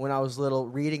Supercuts when I was little,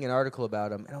 reading an article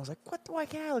about him, and I was like, "What? Why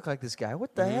can't I look like this guy?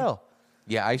 What the hell?"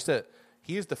 Yeah, I used to.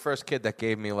 He is the first kid that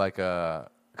gave me like a,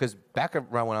 because back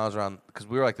around when I was around, because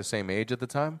we were like the same age at the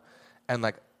time, and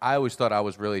like I always thought I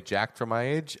was really jacked for my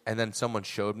age, and then someone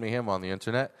showed me him on the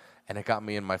internet, and it got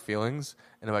me in my feelings,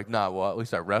 and I'm like, nah, well at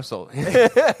least I wrestle.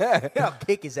 I'll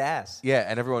kick his ass. Yeah,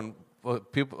 and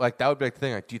people like that would be like the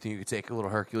thing, like, do you think you could take a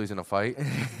Little Hercules in a fight?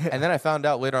 And then I found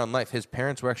out later on in life, his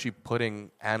parents were actually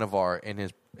putting Anavar in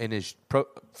his.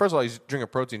 First of all, he's drinking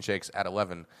protein shakes at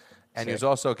 11. And he was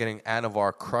also getting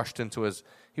Anavar crushed into his...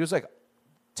 He was like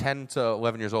 10 to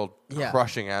 11 years old,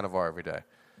 crushing Anavar every day.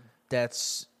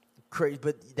 That's crazy,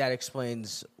 but that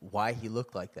explains why he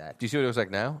looked like that. Do you see what it was like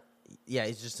now? Yeah,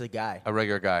 he's just a guy. A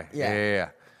regular guy. Yeah.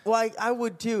 Well, I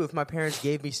would too if my parents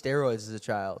gave me steroids as a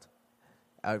child.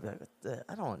 I would be like,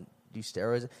 I don't want to do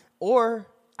steroids. Or...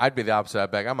 I'd be the opposite.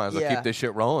 I'd be like, I might as well keep this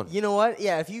shit rolling. You know what?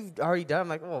 Yeah, if you've already done, I'm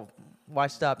like, well, why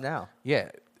stop now? Yeah.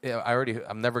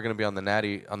 I'm never going to be on the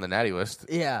natty list.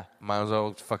 Yeah. Might as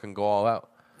well fucking go all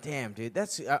out. Damn, dude.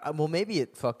 That's well, maybe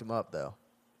it fucked him up though.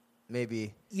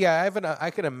 Maybe. Yeah, I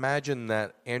could imagine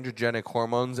that androgenic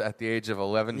hormones at the age of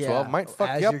 11, 12 might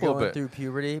fuck you up a little bit. As you're going through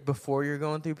puberty, before you're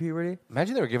going through puberty.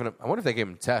 Imagine they were giving him. I wonder if they gave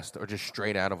him test or just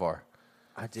straight Anavar.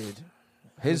 I did.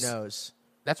 Who knows?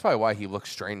 That's probably why he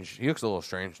looks strange. He looks a little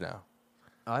strange now.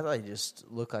 Oh, I thought he just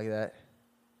looked like that.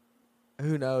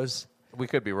 Who knows? We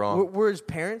could be wrong. Were his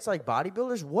parents like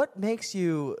bodybuilders? What makes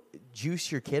you juice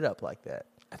your kid up like that?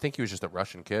 I think he was just a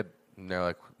Russian kid. And they're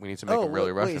like, we need to make him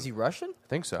really Russian. Wait, is he Russian? I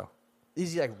think so.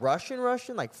 Is he like Russian,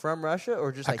 like from Russia?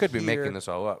 Or just like I could be making this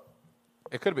all up.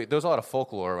 It could be. There's a lot of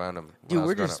folklore around him. Dude,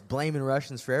 we're just blaming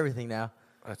Russians for everything now.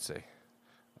 Let's see.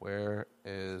 Where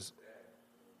is...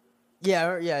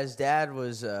 Yeah, his dad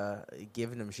was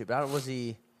giving him shit. But was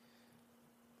he...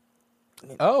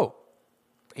 Oh,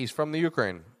 he's from the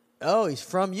Ukraine. Oh, he's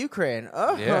from Ukraine.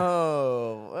 Oh, yeah.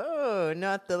 Oh,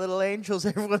 not the little angels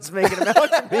everyone's making him out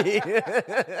to be.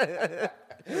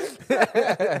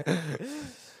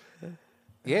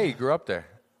 Yeah, he grew up there.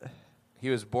 He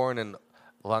was born in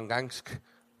Lugansk.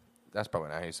 That's probably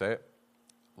not how you say it.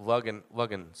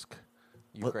 Lugansk,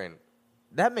 Ukraine.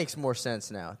 That makes more sense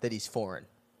now that he's foreign.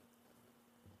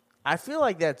 I feel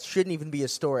like that shouldn't even be a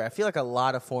story. I feel like a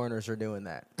lot of foreigners are doing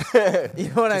that. You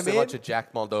know what I mean? Just a bunch of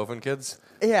Jack Moldovan kids.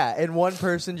 Yeah, and one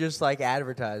person just like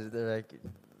advertised it. They're like,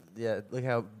 yeah, look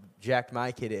how jacked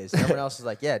my kid is. And everyone else is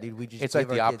like, yeah, dude, we just It's give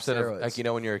like the our opposite kids of, steroids.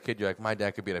 like, when you're a kid, you're like, my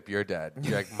dad could beat up your dad.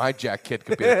 You're like, my jack kid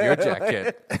could beat up your jack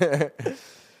kid.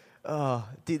 Oh,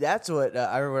 dude, that's what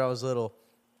I remember when I was little.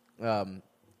 When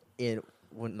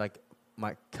like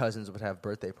my cousins would have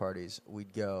birthday parties,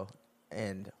 we'd go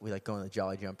and we like go on the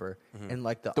Jolly Jumper and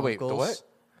like the uncles. Wait, the what?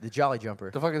 The Jolly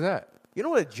Jumper. The fuck is that? You know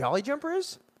what a Jolly Jumper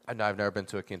is? No, I've never been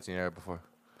to a quinceañera before.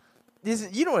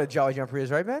 You know what a Jolly Jumper is,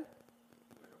 right, man?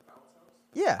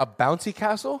 Yeah. A bouncy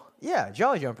castle? Yeah,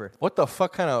 Jolly Jumper. What the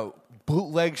fuck kind of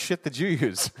bootleg shit did you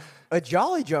use? A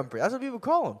Jolly Jumper. That's what people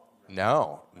call them.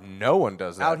 No one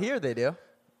does that. Out here they do.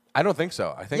 I don't think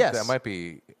so. I think Yes. that might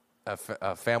be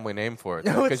a family name for it.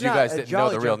 No, it's Because you not. guys A didn't know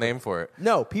Jolly the real Jumper. name for it.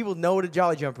 No, people know what a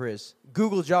Jolly Jumper is.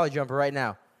 Google Jolly Jumper right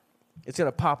now. It's going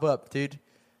to pop up, dude.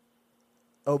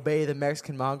 Obey the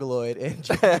Mexican Mongoloid and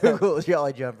Google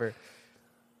Jolly Jumper.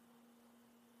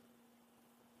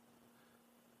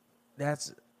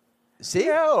 That's... See?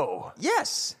 No.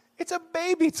 Yes. It's a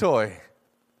baby toy.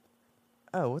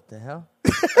 Oh, what the hell?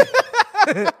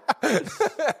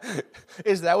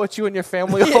 Is that what you and your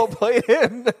family all played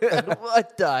in?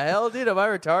 What the hell, dude? Am I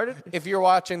retarded? If you're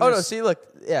watching this, Oh, no, see, look.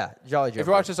 Yeah, Jolly Jumper. if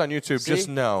you're watching this on YouTube, See? just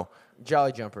know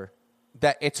Jolly Jumper.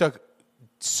 that it took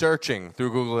searching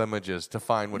through Google Images to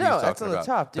find what No, he's talking that's on the about.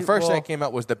 top, The dude. first thing Well- that came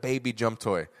out was the baby jump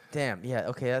toy. Damn, yeah,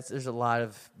 okay, there's a lot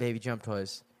of baby jump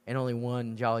toys. And only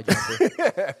one Jolly Jumper. It's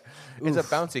a Oof.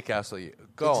 bouncy castle.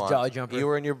 Go It's a on. Jolly Jumper. You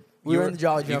were in your. We were in the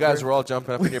Jolly You guys Jumper. were all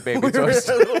jumping up in your baby We were toys.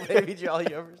 little baby Jolly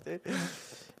Jumpers, dude.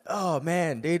 Oh,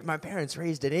 man, dude, my parents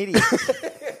raised an idiot.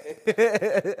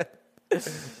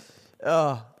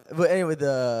 Oh, but anyway,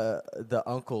 the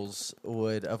uncles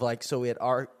would have like, so we had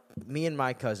me and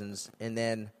my cousins, and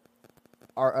then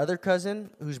our other cousin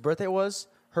whose birthday it was,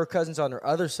 her cousins on her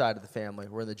other side of the family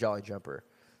were in the Jolly Jumper,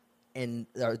 and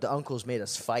the uncles made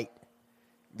us fight.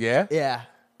 Yeah. Yeah,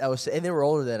 and they were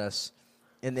older than us,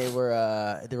 and they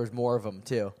were there was more of them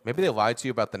too. Maybe they lied to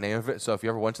you about the name of it. So if you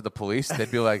ever went to the police, they'd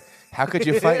be like, "How could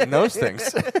you fight in those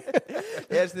things?"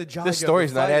 Yeah, it's the Jolly This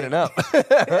story's not Jumper adding up.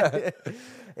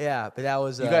 Yeah, but that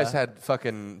was You guys had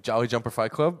fucking Jolly Jumper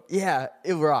Fight Club. yeah,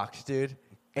 it rocked, dude.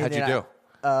 And How'd you then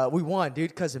do? We won, dude,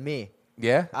 because of me.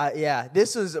 Yeah. Yeah,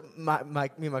 this was me and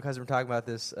my cousin were talking about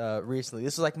this recently.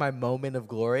 This was like my moment of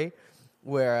glory,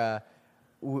 where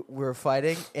we were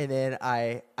fighting, and then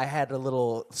I had a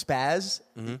little spaz.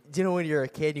 Do you know when you're a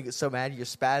kid, you get so mad you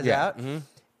spaz Yeah. out?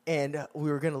 And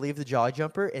we were gonna leave the Jolly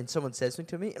Jumper, and someone said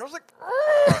something to me, and I was like,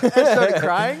 and I started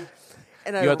crying.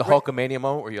 And You had the Hulkamania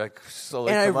moment where you like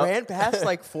slowly and I come up. ran past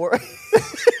like 4.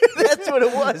 That's what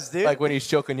it was, dude. Like when he's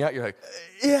choking you out, you're like,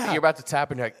 yeah. you're about to tap,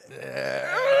 and you're like,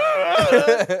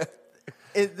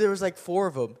 There was like 4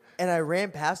 of them, and I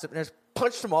ran past them, and I just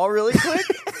punched them all really quick.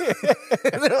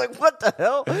 And they're like, "What the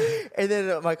hell?" And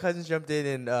then my cousins jumped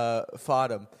in and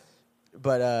fought him.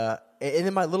 But and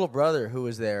then my little brother, who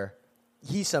was there,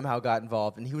 he somehow got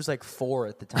involved, and he was like 4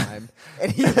 at the time,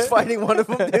 and he was fighting one of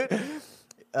them, dude.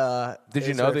 did you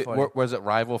It's know very that? funny. Was it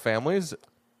rival families?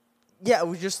 Yeah, it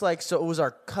was just like, so it was our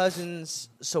cousins.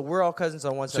 So we're all cousins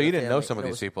on one side. So you of the didn't know family, some of and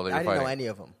it these people that you're I didn't know fighting? any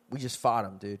of them. We just fought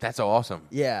them, dude. That's so awesome.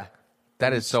 Yeah.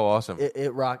 That is so awesome.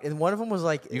 It rocked. And one of them was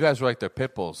like, You guys were like their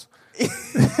pit bulls. dude,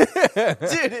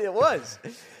 it was.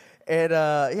 And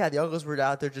yeah, the uncles were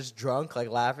out there just drunk, like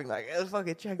laughing, like, "Oh,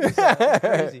 fucking check this out." It's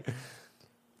crazy.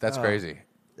 That's Oh. crazy.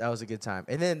 That was a good time.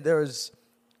 And then there was,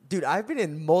 dude, I've been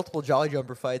in multiple Jolly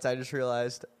Jumper fights, I just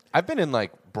realized. I've been in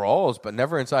like brawls, but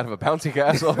never inside of a bouncy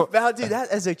castle. Now, dude, that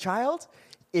as a child,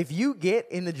 if you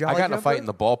get in the Jolly I got in Jumper, a fight in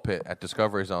the ball pit at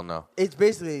Discovery Zone, though. it's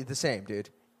basically the same, dude.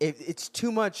 It's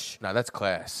too much. No, that's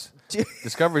class. Dude,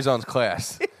 Discovery Zone's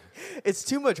class. it's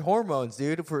too much hormones,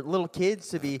 dude, for little kids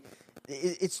to be.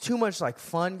 It's too much like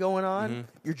fun going on.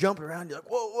 You're jumping around. You're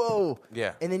like, whoa, whoa.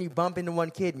 Yeah. And then you bump into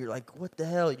one kid, and you're like, what the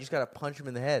hell? You just gotta punch him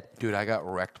in the head. Dude, I got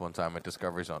wrecked one time at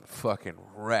Discovery Zone. Fucking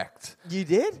wrecked. You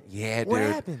did? Yeah, What dude.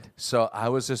 happened? So I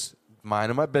was just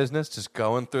minding my business, just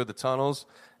going through the tunnels,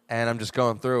 and I'm just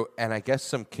going through, and I guess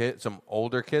some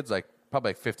older kids, like probably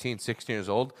like 15, 16 years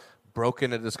old, broke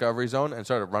into Discovery Zone and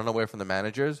started running away from the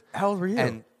managers. How old were you?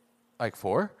 And like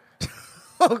 4.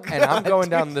 Oh, God, And I'm going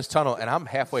down this tunnel, and I'm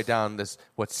halfway down this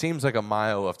what seems like a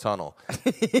mile of tunnel.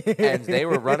 And they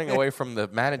were running away from the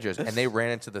managers, and they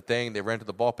ran into the thing, they ran to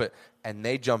the ball pit, and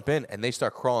they jump in, and they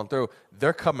start crawling through.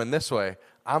 They're coming this way,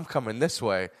 I'm coming this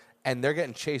way, and they're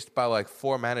getting chased by like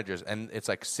 4 managers, and it's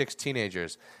like 6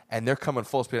 teenagers, and they're coming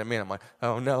full speed at me, and I'm like,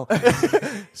 oh no.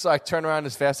 So I turn around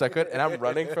as fast as I could, and I'm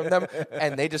running from them,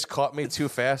 and they just caught me too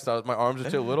fast. My arms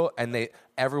were too little, and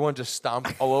everyone just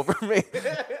stomped all over me.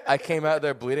 I came out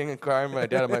there bleeding and crying. My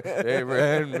dad, I'm like, they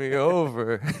ran me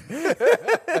over.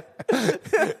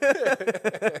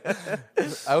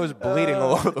 I was bleeding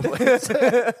all over the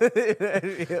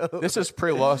place. This is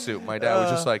pre-lawsuit. My dad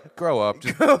was just like, grow up.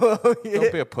 Just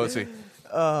don't be a pussy.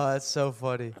 Oh, that's so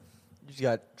funny. You just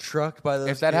got trucked by those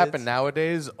If that kids. happened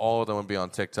nowadays, all of them would be on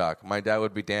TikTok. My dad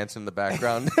would be dancing in the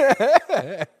background.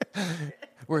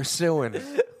 We're suing.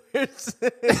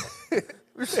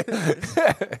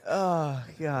 Oh,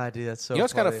 God, dude, that's so You know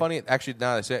what's kind of funny. funny? Actually,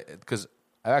 now they say because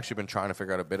I've actually been trying to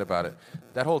figure out a bit about it.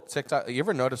 That whole TikTok. You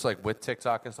ever notice like with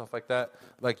TikTok and stuff like that?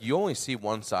 Like you only see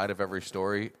one side of every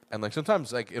story, and like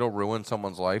sometimes like it'll ruin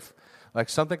someone's life. Like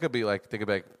something could be like they could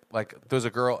be like there's a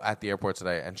girl at the airport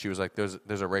today, and she was like, "There's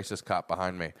a racist cop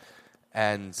behind me,"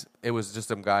 and it was just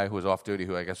some guy who was off duty,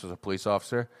 who I guess was a police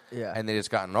officer. Yeah. And they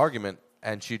just got in an argument,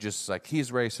 and she just like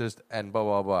he's racist and blah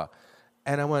blah blah,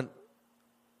 and I went.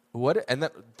 What? And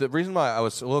the reason why I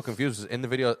was a little confused is in the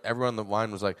video, everyone on the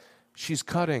line was like, she's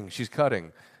cutting.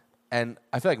 And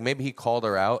I feel like maybe he called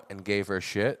her out and gave her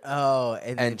shit. Oh,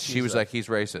 and she was like, he's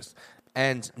racist.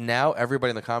 And now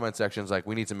everybody in the comment section is like,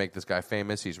 we need to make this guy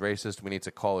famous. He's racist. We need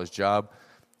to call his job.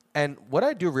 And what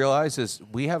I do realize is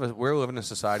we're living in a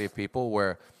society of people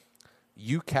where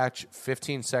you catch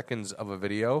 15 seconds of a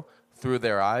video through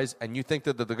their eyes and you think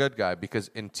that they're the good guy, because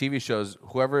in TV shows,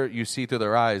 whoever you see through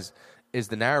their eyes is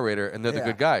the narrator, and they're the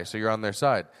good guy, so you're on their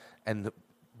side. And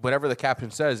whatever the caption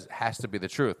says has to be the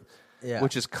truth,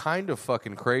 which is kind of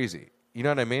fucking crazy. You know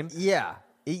what I mean? Yeah.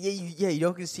 You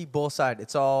don't get to see both sides.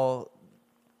 It's all...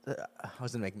 I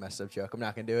was going to make a messed up joke. I'm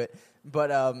not going to do it.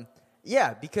 But,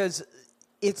 yeah, because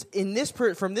it's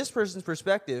from this person's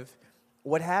perspective,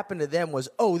 what happened to them was,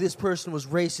 oh, this person was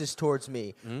racist towards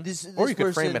me. Mm-hmm. This or you person,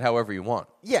 could frame it however you want.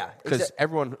 Yeah. Because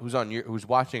everyone who's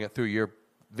watching it through your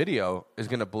video is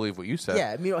going to believe what you said.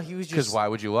 Yeah, I mean, he was just... Because why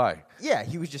would you lie? Yeah,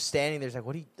 he was just standing there. He's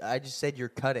like, I just said you're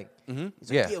cutting. Mm-hmm.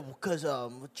 He's like, because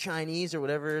Chinese or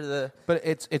whatever. But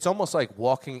it's almost like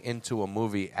walking into a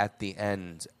movie at the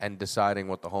end and deciding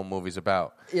what the whole movie's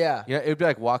about. Yeah. You know, it'd be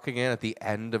like walking in at the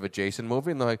end of a Jason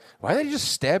movie, and they're like, why are they just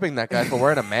stabbing that guy for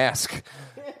wearing a mask?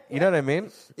 You know what I mean?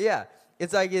 Yeah.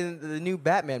 It's like in the new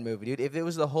Batman movie, dude. If it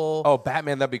was the whole... Oh,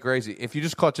 Batman, that'd be crazy. If you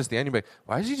just caught just the end, you'd be like,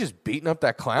 why is he just beating up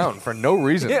that clown for no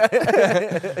reason?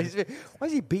 Why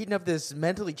is he beating up this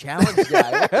mentally challenged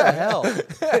guy? What the hell?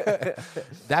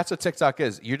 That's what TikTok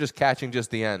is. You're just catching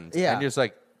just the end. Yeah. And you're just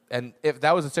like... And if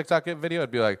that was a TikTok video, it'd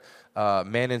be like,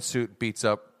 man in suit beats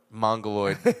up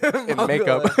Mongoloid in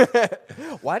makeup.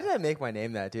 Why did I make my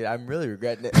name that, dude? I'm really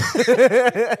regretting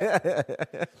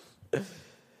it.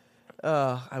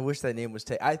 I wish that name was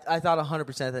taken. I thought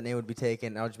 100% that name would be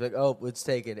taken. I would just be like, oh, it's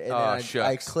taken. And then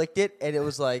I clicked it, and it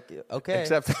was like, okay.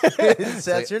 Except that's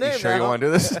like, your name. You sure now? you want to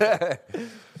do this?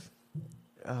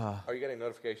 Are you getting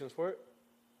notifications for it?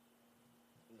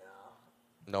 No.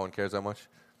 No one cares that much?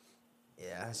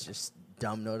 Yeah, it's just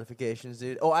dumb notifications,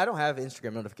 dude. Oh, I don't have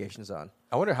Instagram notifications on.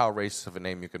 I wonder how racist of a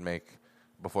name you could make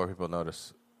before people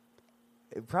notice.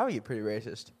 It'd probably get pretty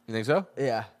racist. You think so?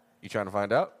 Yeah. You trying to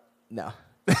find out? No.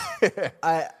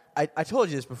 I told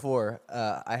you this before.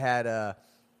 I had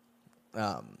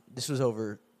this was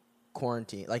over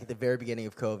quarantine, like at the very beginning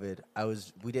of COVID.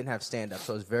 We didn't have stand up,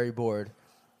 so I was very bored,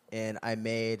 and I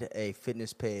made a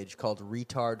fitness page called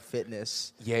Retard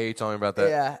Fitness. Yeah, you told me about that.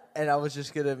 Yeah, and I was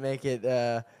just gonna make it.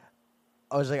 I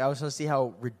was gonna see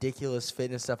how ridiculous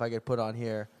fitness stuff I could put on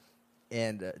here,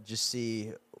 and just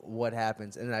see what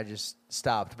happens. And then I just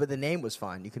stopped. But the name was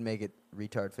fine. You can make it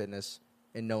Retard Fitness,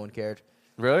 and no one cared.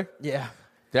 Really? Yeah.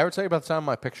 Did I ever tell you about the time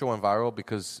my picture went viral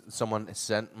because someone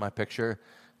sent my picture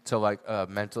to like a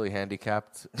mentally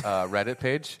handicapped Reddit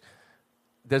page?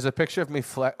 There's a picture of me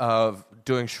of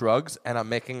doing shrugs, and I'm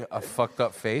making a fucked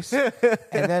up face. And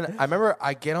then I remember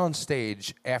I get on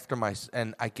stage after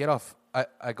I get off.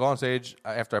 I go on stage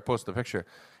after I post the picture,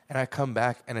 and I come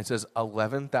back and it says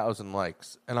 11,000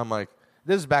 likes, and I'm like,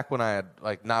 this is back when I had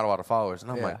like not a lot of followers,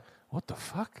 and I'm like, what the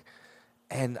fuck?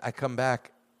 And I come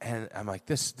back. And I'm like,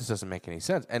 this doesn't make any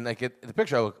sense. And like the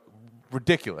picture, I look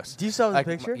ridiculous. Do you still have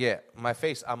the picture? Yeah, my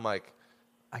face. I'm like,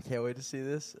 I can't wait to see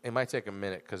this. It might take a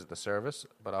minute because of the service,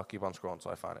 but I'll keep on scrolling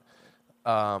until I find it.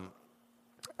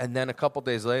 And then a couple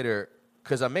days later,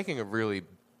 because I'm making a really,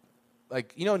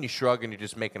 like, you know, when you shrug and you're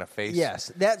just making a face.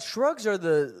 Yes, that shrugs are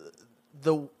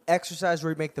the exercise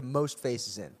where you make the most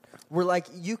faces in. Where like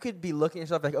you could be looking at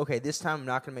yourself like, okay, this time I'm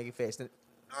not going to make a face. Then,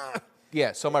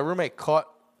 yeah. So my roommate caught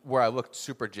where I looked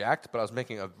super jacked, but I was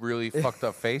making a really fucked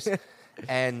up face.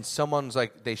 And someone's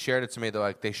like, they shared it to me. They're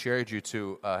like, they shared you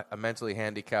to a mentally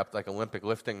handicapped, like, Olympic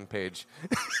lifting page.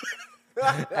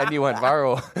 And you went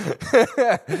viral.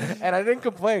 And I didn't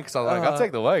complain because I was like, I'll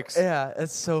take the likes. Yeah,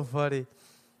 it's so funny.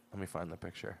 Let me find the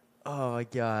picture. Oh, my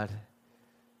God.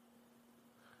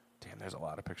 Damn, there's a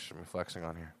lot of pictures of me flexing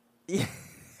on here. Yeah.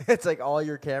 It's like all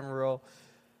your camera roll.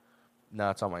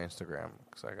 No, it's on my Instagram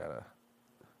because I got to.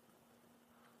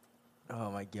 Oh,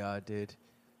 my God, dude.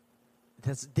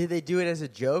 Did they do it as a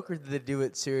joke or did they do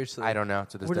it seriously? I don't know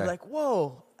to this day. Were they like,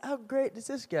 whoa, how great is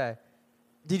this guy?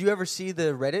 Did you ever see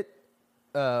the Reddit,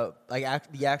 the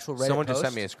actual Reddit Someone post?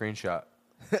 just sent me a screenshot.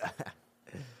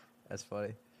 That's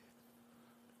funny.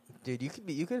 Dude, you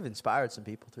could have inspired some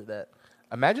people through that.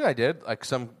 Imagine I did. Like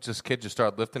just kid just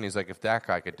started lifting. He's like, if that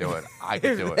guy could do it, I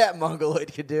could do If it. that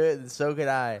Mongoloid could do it, then so could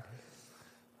I.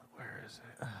 Where is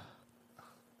it?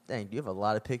 Dang, you have a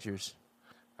lot of pictures.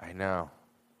 I know.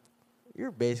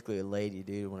 You're basically a lady,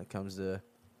 dude, when it comes to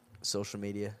social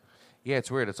media. Yeah, it's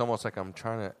weird. It's almost like I'm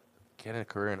trying to get a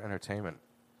career in entertainment.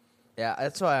 Yeah,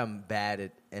 that's why I'm bad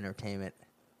at entertainment.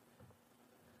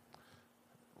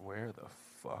 Where the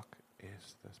fuck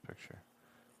is this picture?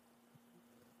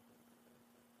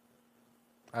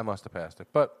 I must have passed it,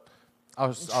 but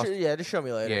Just show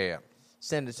me later. Yeah.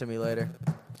 Send it to me later.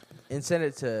 And send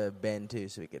it to Ben, too,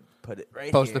 so we could put it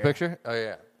right Post here. the picture? Oh,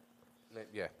 yeah.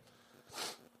 Yeah.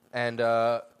 And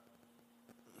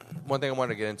one thing I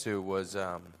wanted to get into was,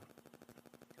 I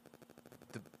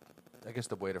guess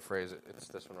the way to phrase it, it's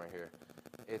this one right here.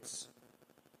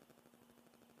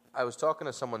 I was talking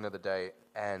to someone the other day,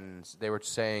 and they were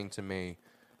saying to me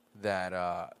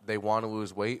that they want to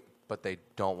lose weight, but they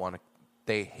don't want to.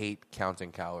 They hate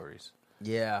counting calories.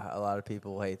 Yeah, a lot of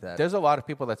people hate that. There's a lot of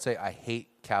people that say, I hate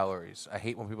calories. I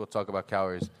hate when people talk about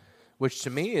calories, which to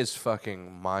me is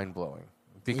fucking mind-blowing.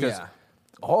 Because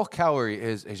all calorie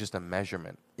is just a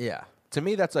measurement. Yeah. To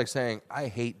me, that's like saying, I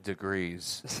hate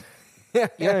degrees. You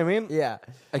know what I mean? Yeah.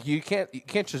 Like you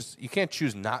can't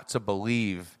choose not to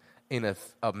believe in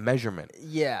a measurement.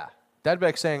 Yeah. That'd be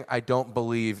like saying, I don't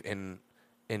believe in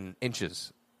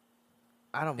inches.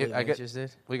 I don't believe interested.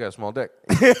 We got a small dick.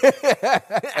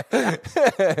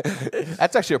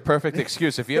 That's actually a perfect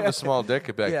excuse. If you have a small dick,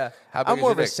 it'd be like, how big I'm is more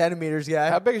your of a dick? centimeters guy.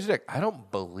 How big is your dick? I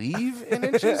don't believe in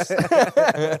inches.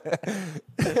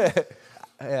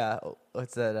 Yeah.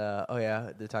 What's that?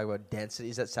 They're talking about density.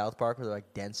 Is that South Park where they're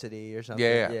like density or something?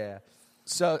 Yeah.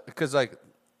 So, because like,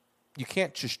 you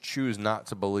can't just choose not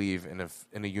to believe in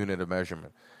a unit of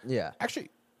measurement. Yeah. Actually,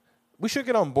 we should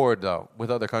get on board, though, with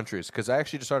other countries, because I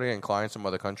actually just started getting clients from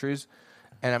other countries,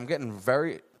 and I'm getting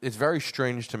it's very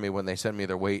strange to me when they send me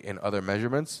their weight in other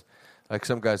measurements. Like,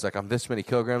 some guy's like, I'm this many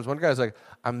kilograms. One guy's like,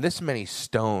 I'm this many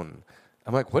stone.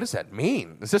 I'm like, what does that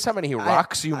mean? Is this how many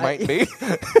rocks you might be?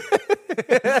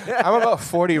 I'm about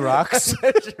 40 rocks.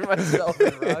 Measure myself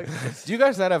in rocks. Do you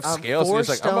guys not have scales? I'm You're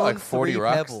just like, I'm about like 40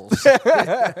 rocks.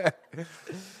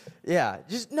 Yeah.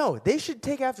 No, they should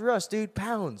take after us, dude.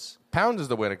 Pounds. Pounds is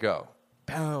the way to go.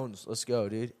 Pounds. Let's go,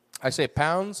 dude. I say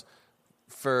pounds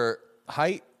for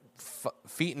height,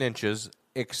 feet and inches,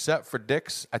 except for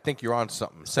dicks. I think you're on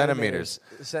something. Centimeters.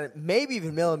 Maybe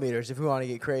even millimeters if we want to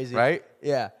get crazy. Right?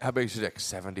 Yeah. How big is your dick?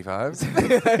 75?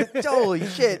 Holy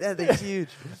shit, that thing's huge.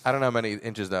 I don't know how many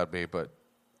inches that would be, but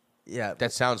yeah,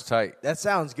 that sounds tight. That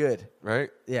sounds good. Right?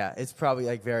 Yeah, it's probably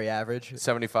like very average.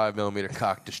 75 millimeter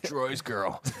cock destroys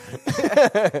girl. Do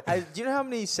you know how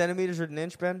many centimeters are an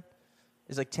inch, Ben?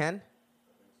 It's like 10?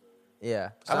 Yeah.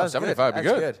 So 75 would be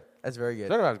good. That's very good.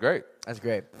 75 is great. That's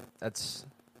great. That's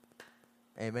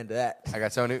amen to that. I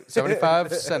got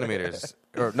 75 centimeters.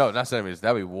 Or no, not centimeters.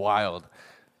 That would be wild.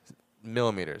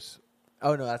 Millimeters.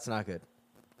 Oh, no, that's not good.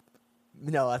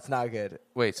 No, that's not good.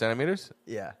 Wait, centimeters?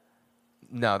 Yeah.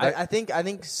 No, I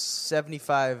think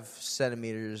 75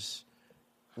 centimeters.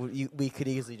 We could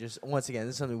easily just once again.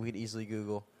 This is something we could easily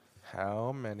Google.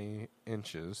 How many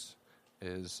inches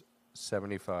is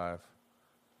 75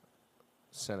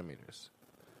 centimeters?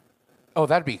 Oh,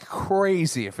 that'd be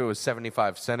crazy if it was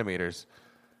 75 centimeters.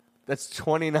 That's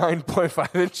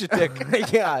 29.5 inch dick. Oh my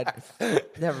God.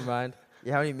 Never mind.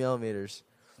 Yeah, how many millimeters?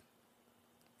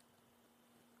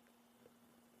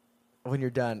 When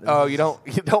you're done. Oh, you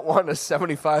don't want a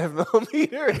 75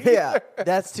 millimeter? Yeah,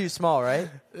 that's too small, right?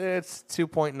 It's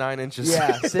 2.9 inches.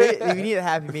 Yeah, see, you need a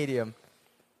happy medium.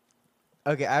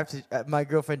 Okay, I have to. My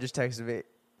girlfriend just texted me,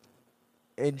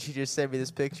 and she just sent me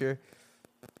this picture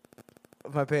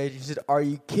of my page. She said, "Are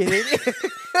you kidding?"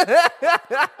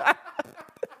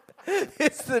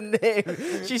 It's the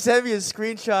name. She sent me a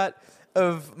screenshot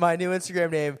of my new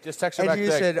Instagram name. Just text her and back. And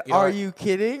she said, "Are you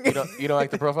kidding?" You don't like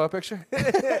the profile picture?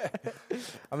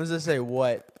 I'm just gonna say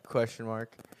what? Question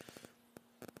mark.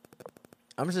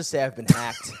 I'm just gonna say I've been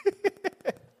hacked.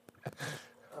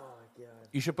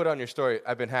 You should put on your story,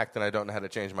 I've been hacked and I don't know how to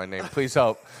change my name. Please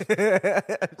help.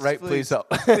 Right? Please help.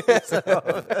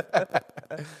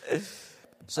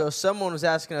 So someone was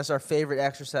asking us our favorite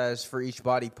exercise for each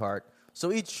body part.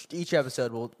 So each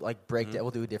episode we'll like break down.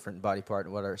 We'll do a different body part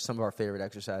and what are some of our favorite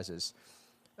exercises.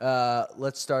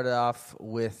 Let's start it off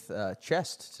with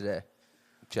chest today.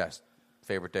 Chest.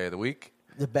 Favorite day of the week?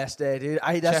 The best day, dude.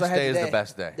 That's chest what I had day today. is the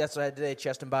best day. That's what I had today.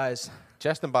 Chest and buys.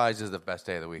 Chest and buys is the best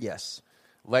day of the week. Yes.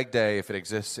 Leg day, if it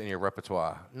exists in your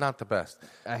repertoire, not the best.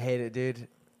 I hate it, dude.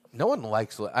 No one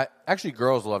likes actually,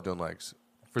 girls love doing legs.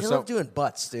 For They some, love doing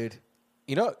butts, dude.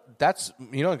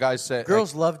 guys say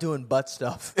Girls love doing butt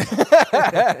stuff.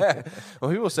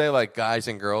 when people say like guys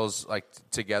and girls like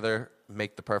together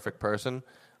make the perfect person,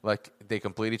 like they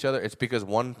complete each other. It's because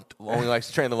one only likes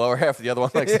to train the lower half, the other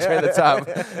one likes to train the top.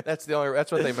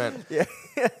 That's what they meant.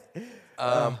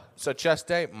 Yeah. So chest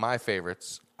day, my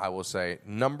favorites. I will say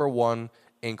number 1,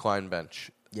 incline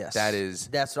bench. Yes.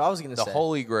 That's what I was going to the say.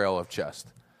 holy grail of chest.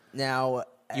 Now,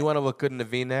 You want to look good in the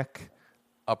V-neck,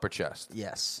 upper chest.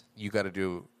 yes. You got to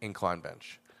do incline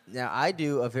bench. Now, I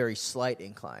do a very slight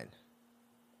incline.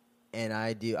 And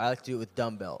I like to do it with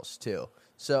dumbbells, too.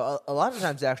 So a lot of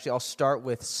times, actually, I'll start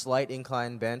with slight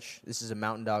incline bench. This is a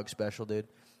Mountain Dog special, dude.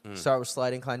 Start with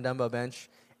slight incline dumbbell bench.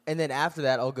 And then after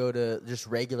that, I'll go to just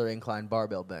regular incline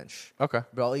barbell bench. Okay.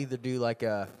 But I'll either do like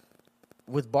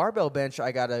with barbell bench,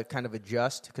 I got to kind of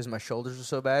adjust because my shoulders are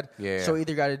so bad. Yeah. So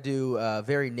either got to do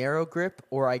very narrow grip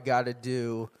or I got to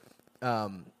do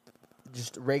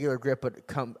just regular grip, but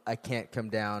I can't come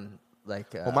down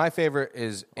like. Well, my favorite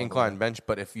is incline bench,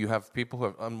 but if you have people who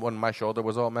have, when my shoulder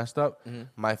was all messed up,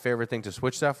 my favorite thing to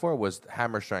switch that for was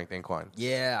hammer strength incline.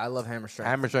 Yeah, I love hammer strength.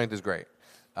 Hammer strength is great.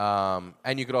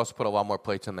 And you could also put a lot more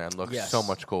plates in there and look so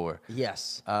much cooler.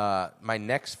 Yes. My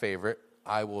next favorite,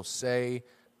 I will say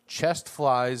chest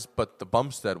flies, but the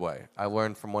Bumstead way. I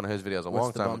learned from one of his videos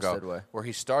long time ago. Bumstead way? Where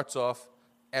he starts off,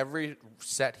 every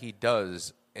set he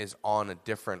does is on a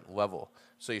different level.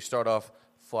 So you start off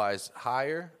flies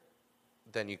higher,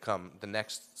 then you come the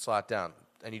next slot down,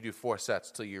 and you do 4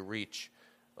 sets till you reach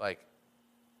like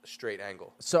straight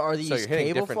angle. So are these you're hitting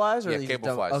cable different- flies or yeah, are these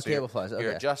cable flies? Oh, So cable flies. Okay.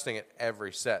 You're adjusting it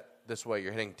every set. This way,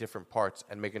 you're hitting different parts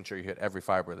and making sure you hit every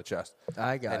fiber of the chest.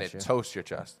 I got and you. it toasts your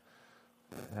chest.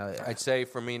 Hell yeah. I'd say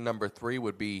for me, number 3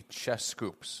 would be chest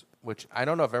scoops, which I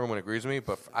don't know if everyone agrees with me,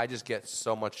 but I just get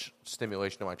so much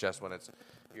stimulation to my chest when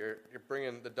you're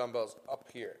bringing the dumbbells up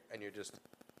here and you're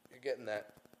getting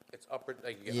that. It's upper,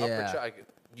 like you get upper chest.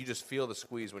 You just feel the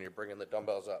squeeze when you're bringing the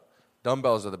dumbbells up.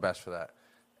 Dumbbells are the best for that.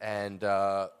 And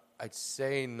I'd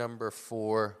say number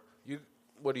 4.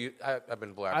 I've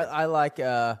been blabbering. I like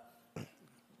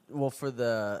for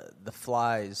the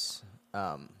flies.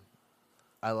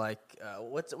 I like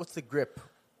what's the grip?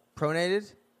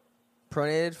 Pronated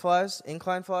flies,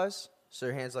 incline flies. So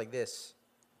your hands like this.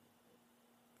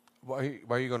 Why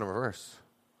are you going to reverse?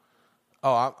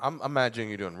 Oh, I'm imagining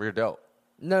you're doing rear delt.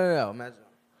 No. Imagine.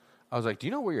 I was like, do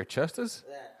you know where your chest is?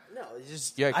 No, it's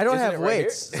just Yeah, I don't isn't have it right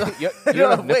weights. here? So you I don't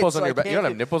have nipples weights, on so your I back. You don't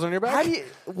can't have nipples on your back.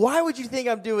 Why would you think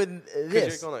I'm doing Because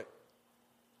this? you're going like,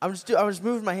 I'm just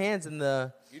moving my hands in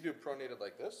the. you do pronated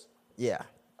like this. Yeah.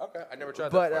 Okay, I never tried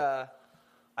that. But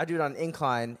I do it on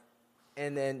incline,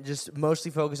 and then just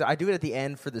mostly focus. I do it at the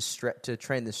end for the to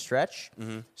train the stretch.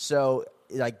 Mm-hmm. So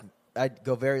like I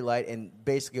go very light and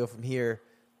basically go from here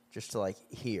just to like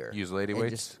here. Use lady and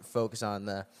weights? Just focus on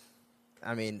the.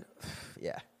 I mean,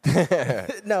 yeah.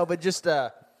 No, but just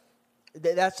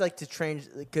that's like to train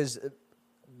because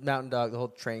Mountain Dog, the whole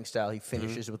training style, he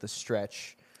finishes with a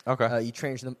stretch. Okay. You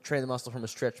train the muscle from a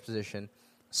stretch position.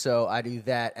 So I do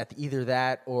that at either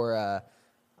that or I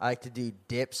like to do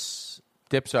dips.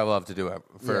 Dips, I love to do it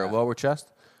for Yeah. lower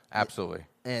chest. Absolutely.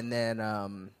 And then,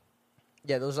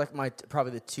 those are like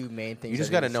probably the 2 main things. You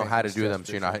just got got to know how to do them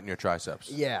so you're not hitting your triceps.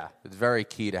 Yeah. It's very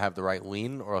key to have the right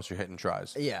lean, or else you're hitting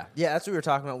tris. Yeah. Yeah, that's what we were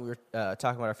talking about. We were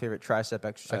talking about our favorite tricep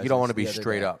exercise. Like you don't want to be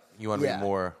straight up. You want to be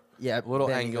more a little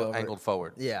bending over. angled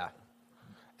forward. Yeah.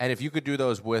 And if you could do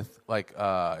those with, like,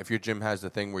 if your gym has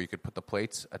the thing where you could put the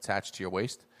plates attached to your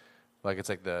waist, like it's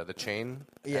like the chain.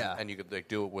 Yeah. And you could like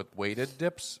do it with weighted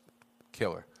dips,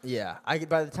 killer. Yeah.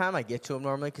 By the time I get to them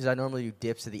normally, because I normally do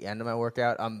dips at the end of my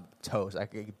workout, I'm toast. I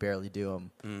could barely do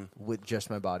them with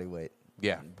just my body weight.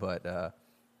 Yeah. But,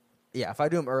 if I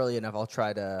do them early enough, I'll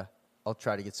try to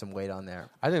get some weight on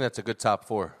there. I think that's a good top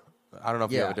 4. I don't know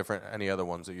if you Yeah. have any other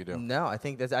ones that you do. No, I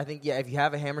think if you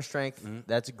have a hammer strength,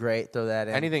 that's great. Throw that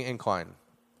in. Anything incline.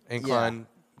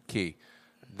 Key.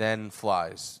 Then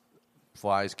flies.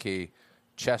 Flies key.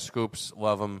 Chest scoops,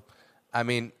 love them. I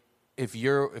mean, if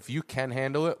you can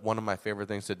handle it, one of my favorite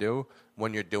things to do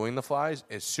when you're doing the flies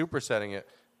is supersetting it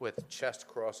with chest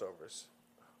crossovers.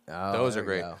 Oh, Those there are you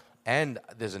great. go. And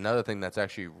there's another thing that's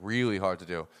actually really hard to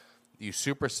do. You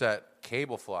superset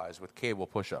cable flies with cable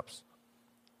push-ups.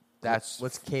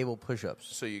 What's cable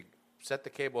push-ups? So you set the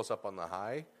cables up on the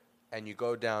high, and you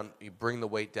go down, you bring the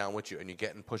weight down with you, and you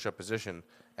get in push-up position,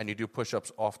 and you do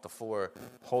push-ups off the floor,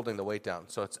 holding the weight down.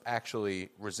 So it's actually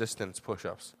resistance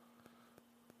push-ups.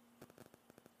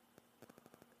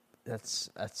 That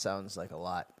sounds like a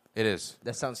lot. It is.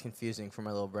 That sounds confusing for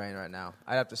my little brain right now.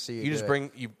 I'd have to see You just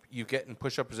bring you get in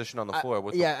push-up position on the floor.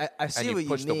 With I see and you what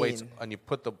push you the mean. weights and you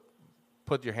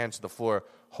put your hands to the floor,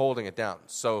 holding it down.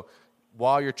 So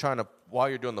while you're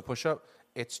doing the push-up,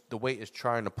 the weight is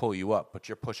trying to pull you up, but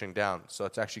you're pushing down. So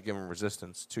it's actually giving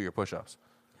resistance to your push-ups.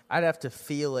 I'd have to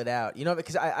feel it out,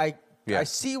 because I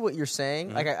see what you're saying.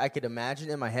 Mm-hmm. Like I could imagine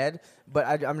in my head, but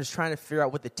I'm just trying to figure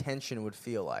out what the tension would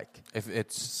feel like. If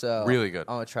it's So really good.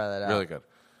 I want to try that out. Really good.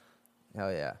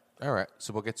 Hell yeah. All right,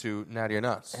 so we'll get to Natty or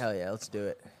Nuts. Hell yeah, let's do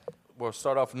it. We'll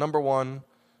start off number 1.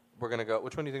 We're going to go.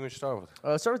 Which one do you think we should start with?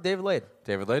 Let's start with David Lade.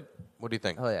 David Lade? What do you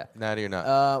think? Oh, yeah. Natty or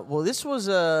Nut? Well, this was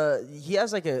he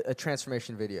has like a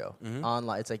transformation video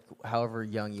online. It's like however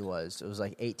young he was. It was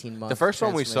like 18 months. The first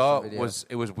one we saw video.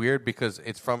 was weird because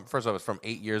it's from it's from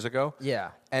 8 years ago. Yeah.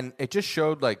 And it just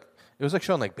showed it was like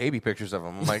showing like baby pictures of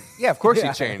him. I'm like, yeah, of course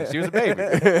he changed. He was a baby.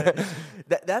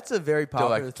 That's a very They're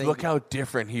popular like, thing. look how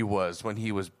different he was when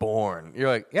he was born. You're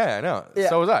like, yeah, I know. Yeah.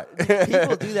 So was I.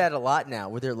 People do that a lot now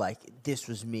where they're like, this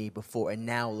was me before and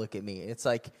now look at me. It's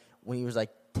like when he was like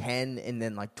 10 and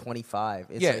then like 25.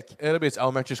 It's Yeah, like, it'll be his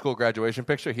elementary school graduation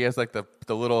picture. He has like the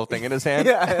little thing in his hand.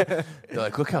 Yeah. They're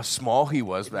like, look how small he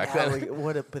was back now,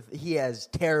 then. he has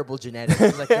terrible genetics.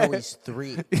 He's like, no, he's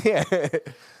 3. Yeah.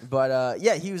 But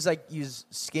he was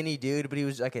skinny dude, but he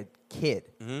was like a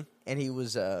kid. Mm-hmm. And he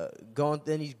was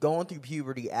he's going through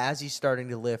puberty as he's starting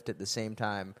to lift at the same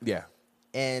time. Yeah.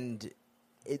 And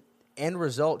end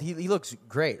result, he looks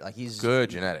great. Like he's good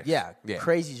genetics. Yeah,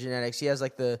 crazy genetics. He has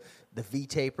like the V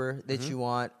taper that you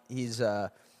want. He's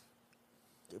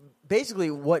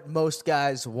basically what most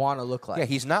guys want to look like. Yeah,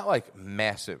 he's not like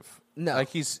massive. No, like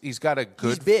he's got a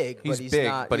good. He's big. He's but he's big,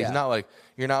 not, but he's not like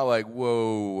you're not like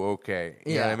whoa, okay.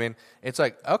 You know what I mean? It's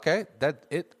like okay,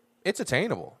 it's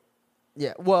attainable.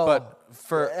 Yeah, well, but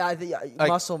for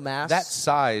muscle mass, that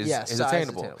size is size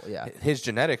attainable. Yeah, his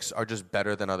genetics are just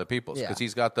better than other people's because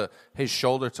he's got his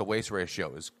shoulder to waist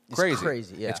ratio is crazy. It's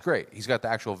crazy, yeah. It's great. He's got the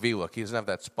actual V look. He doesn't have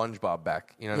that SpongeBob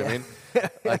back. You know what I mean?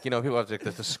 Like people have like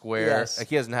the square. Yes. Like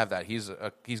he doesn't have that. He's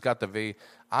got the V.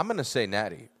 I'm gonna say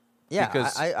Natty. Yeah,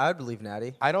 because I believe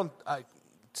Natty.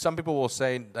 Some people will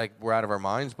say like we're out of our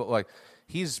minds, but like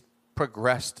he's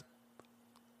progressed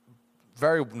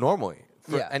very normally.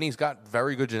 And he's got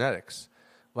very good genetics.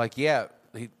 Like, he has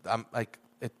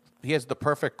the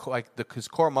perfect his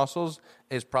core muscles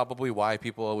is probably why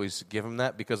people always give him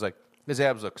that because like his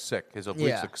abs look sick, his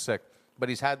obliques look sick, but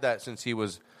he's had that since he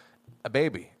was a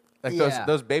baby. Like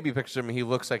those baby pictures of him, he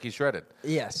looks like he's shredded.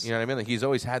 Yes, you know what I mean. Like he's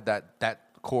always had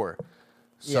that core.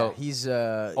 So he's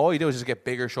all you do is just get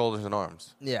bigger shoulders and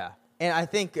arms. Yeah, and I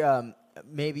think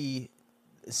maybe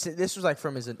this was like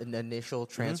from his initial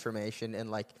transformation and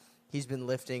like. He's been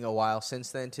lifting a while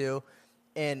since then, too.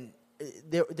 And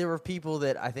there were people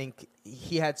that I think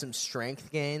he had some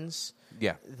strength gains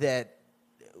that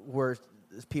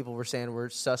people were saying were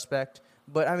suspect.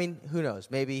 But, I mean, who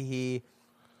knows? Maybe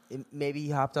he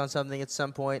hopped on something at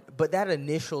some point. But that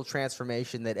initial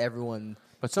transformation that everyone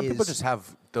But some people just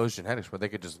have those genetics where they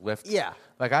could just lift. Yeah.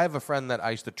 Like, I have a friend that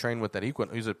I used to train with at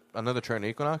Equinox. He's another trainer at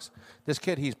Equinox. This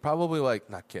kid, he's probably like,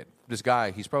 not kid, this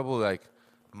guy, he's probably like,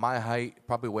 my height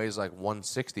probably weighs like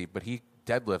 160, but he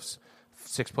deadlifts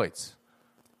 6 plates.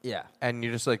 Yeah. And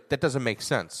you're just like, that doesn't make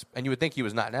sense. And you would think he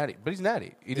was not natty, but he's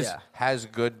natty. He just has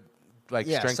good strength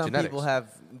genetics.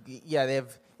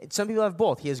 Some people have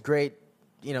both. He has great,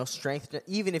 strength,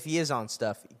 even if he is on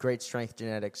stuff, great strength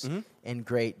genetics and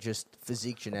great just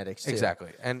physique genetics too.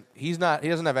 Exactly. And he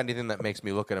doesn't have anything that makes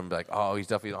me look at him and be like, oh, he's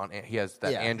definitely on, he has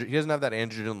that, he doesn't have that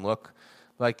androgen look.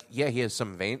 Like, yeah, he has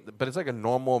some vein, but it's like a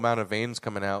normal amount of veins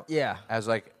coming out. Yeah. As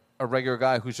like a regular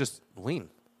guy who's just lean.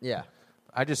 Yeah.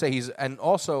 I just say and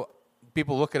also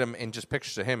people look at him and just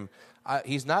pictures of him.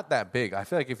 He's not that big. I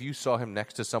feel like if you saw him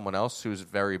next to someone else who's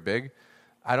very big,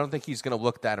 I don't think he's going to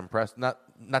look that impressed. Not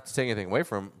to take anything away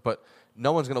from him, but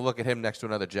no one's going to look at him next to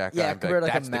another jack guy and be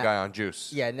like, that's the guy on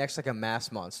juice. Yeah, next like a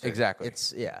mass monster. Exactly.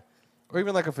 Or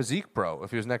even like a physique pro.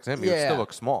 If he was next to him, he would still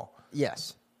look small.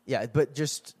 Yes. Yeah, but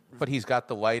just... But he's got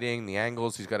the lighting, the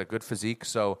angles. He's got a good physique.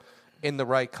 So, in the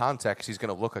right context, he's going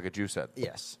to look like a juice head.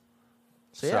 Yes.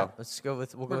 So let's go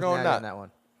with Natty on that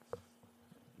one.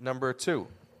 Number 2.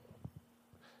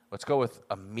 Let's go with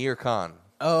Amir Khan.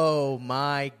 Oh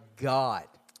my God!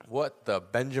 What the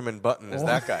Benjamin Button is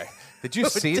that guy? Did you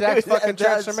see that fucking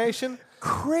transformation?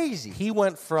 Crazy. He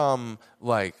went from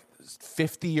like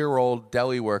 50-year-old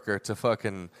deli worker to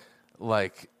fucking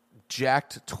like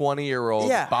jacked 20-year-old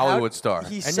Bollywood star.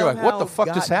 And you're like, what the fuck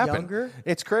just happened? Younger?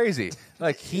 It's crazy.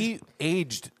 Like, he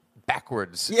aged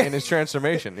backwards in his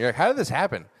transformation. You're like, how did this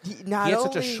happen? He had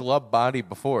such a schlub body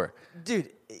before.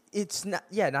 Dude, it's not.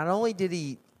 Yeah, not only did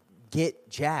he get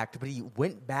jacked, but he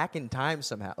went back in time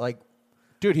somehow. Like,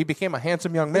 dude, he became a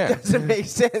handsome young man. it doesn't make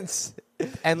sense.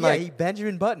 And yeah, like, he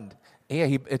Benjamin Buttoned. yeah,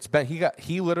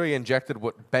 he literally injected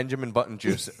what Benjamin Button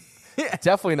juice.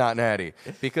 Definitely not Natty,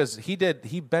 because he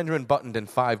Benjamin Buttoned in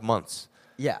 5 months.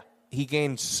 Yeah, He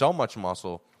gained so much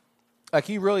muscle. Like,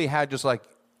 he really had just like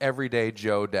everyday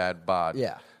Joe dad bod.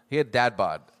 Yeah. He had dad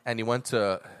bod, and he went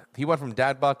from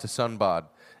dad bod to son bod,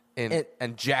 and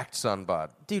jacked son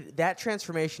bod. dude, that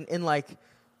transformation in like,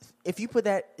 if you put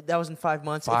that was in 5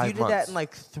 months. If 5 you did that months. in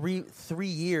like three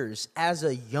years as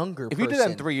a younger If person. you did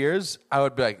that in 3 years, I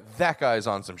would be like, that guy's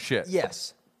on some shit.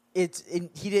 Yes. He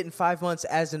did it in 5 months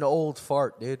as an old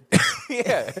fart, dude.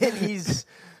 Yeah. And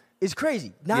it's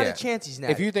crazy. Not Yeah. a chance he's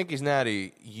natty. If you think he's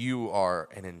natty, you are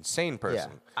an insane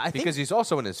person. I think- Because he's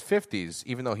also in his 50s,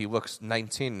 even though he looks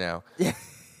 19 now.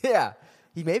 Yeah.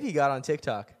 He got on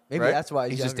TikTok. Maybe Right? that's why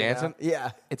he's just younger now. dancing?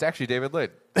 Yeah. It's actually David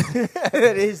Lade.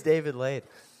 That is David Lade.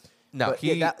 No,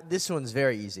 But this one's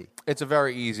very easy. it's a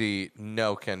very easy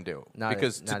no can do. Not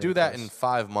because e- to not do even that close. in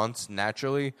 5 months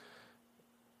naturally,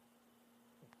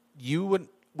 you would,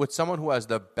 with someone who has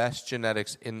the best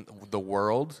genetics in the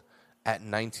world at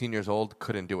 19 years old,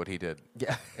 couldn't do what he did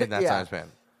Yeah. in that Yeah. time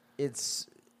span. It's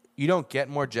You don't get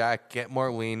more jack, get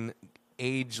more lean,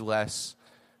 age less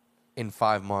in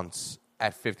 5 months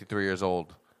at 53 years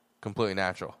old. Completely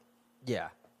natural. yeah.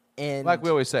 And Like we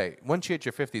always say, once you hit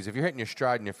your 50s, if you're hitting your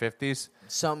stride in your 50s,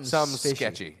 something's fishy.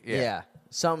 sketchy. Yeah.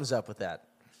 Something's up with that.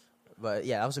 But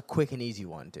yeah, that was a quick and easy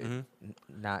one, dude.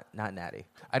 Mm-hmm. Not natty.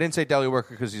 I didn't say deli worker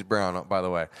because he's brown, by the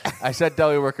way. I said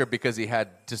deli worker because he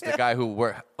had just a guy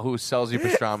who sells you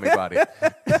pastrami body.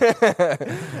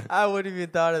 I wouldn't even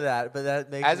thought of that, but that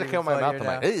makes As it it came out of my mouth, I'm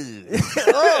like, now. "Ugh."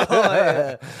 Oh,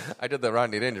 yeah. I did the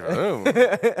Rodney Dangerfield. Ooh.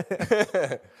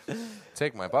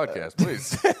 Take my podcast,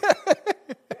 please.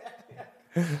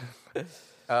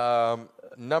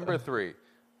 Number 3.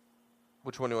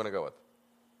 Which one do you want to go with?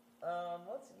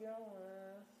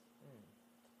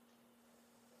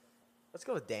 Let's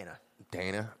go with Dana.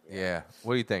 Dana? Yeah.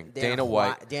 What do you think? Dana Dana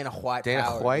White. Dana White. Dana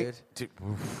power, White? Dude. Dude,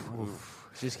 oof.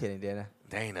 Just kidding, Dana.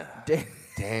 Dana.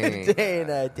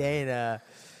 Dana.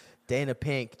 Dana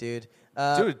Pink, dude.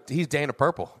 Dude, he's Dana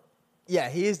Purple. Yeah,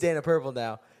 he is Dana Purple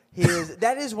now. He is.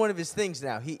 That is one of his things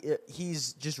now.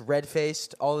 He's just red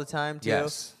faced all the time too.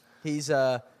 Yes. He's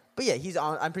but yeah, he's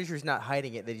on. I'm pretty sure he's not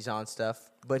hiding it that he's on stuff.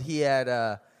 But he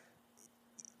had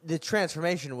the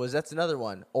transformation was that's another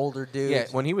one. Older dude. Yeah,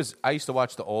 when he was, I used to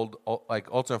watch the old, like,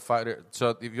 Ultimate Fighter.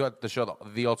 So if you had the show,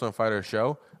 the Ultimate Fighter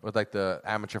show, with, like, the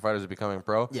amateur fighters becoming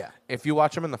pro. Yeah. If you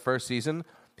watch him in the first season,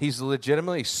 he's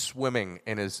legitimately swimming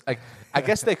in his, like, I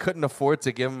guess they couldn't afford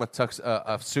to give him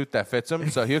a suit that fits him.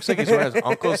 So he looks like he's wearing his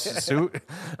uncle's suit.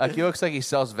 Like, he looks like he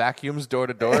sells vacuums door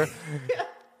to door.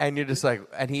 And you're just like,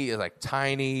 and he is, like,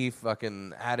 tiny,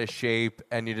 fucking out of shape.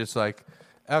 And you're just like,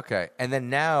 okay. And then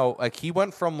now, like, he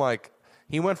went from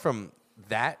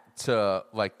that to,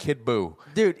 like, Kid Buu.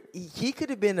 Dude, he could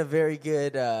have been a very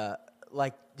good,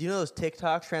 like, do you know those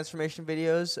TikTok transformation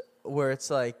videos where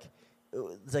it's like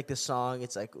the song,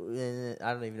 it's like,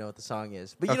 I don't even know what the song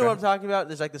is. But you know Okay. what I'm talking about?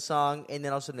 There's like the song, and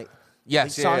then all of a sudden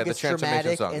Yes, the yeah, song the gets transformation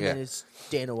dramatic, song, and yeah. then it's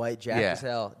Dana White, jacked Yeah. as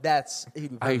hell.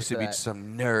 He'd be I used to be perfect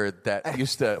some nerd that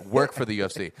used to work for the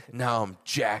UFC. Now I'm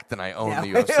jacked and I own for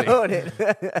the that. UFC. I own it.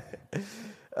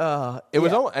 It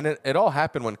was yeah. all, and it all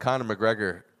happened when Conor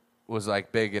McGregor was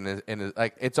like big in his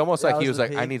like. It's almost like he was the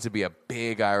like, I peak. need to be a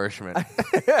big Irishman.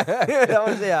 That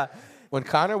was, yeah. When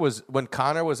Conor was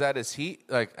at his heat,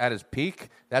 like at his peak,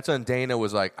 that's when Dana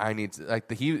was like, I need to like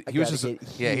he was gotta just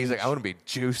get he's like, huge. I want to be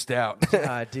juiced out.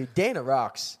 Dude, Dana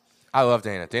rocks. I love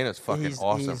Dana. Dana's fucking He's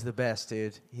awesome. the best,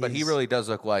 dude. But he He's- really does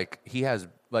look like he has,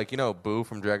 like, you know, Boo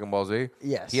from Dragon Ball Z.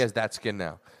 Yes. He has that skin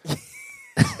now.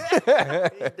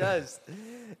 he does.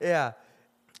 Yeah.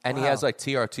 And he Wow. has like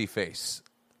TRT face.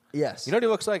 Yes. You know what he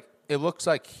looks like? It looks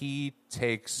like he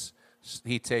takes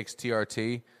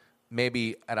TRT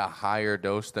maybe at a higher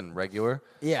dose than regular.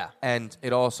 Yeah. And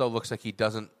it also looks like he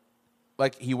doesn't,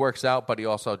 like, he works out, but he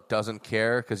also doesn't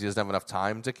care because he doesn't have enough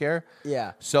time to care.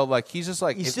 Yeah. So, like, he's just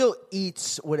like, He still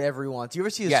eats whatever he wants. You ever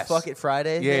see his Yes. Fuck It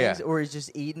Friday Yeah, things, yeah. or he's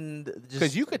just eating just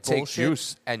because you could take bullshit?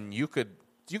 juice and you could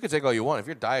take all you want. If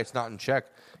your diet's not in check,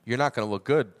 you're not going to look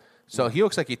good. So he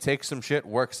looks like he takes some shit,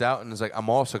 works out, and is like, I'm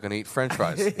also going to eat French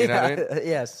fries. You know what I mean?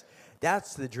 Yes,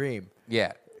 that's the dream.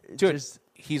 Yeah, dude. Just-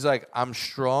 He's like, I'm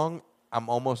strong. I'm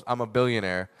a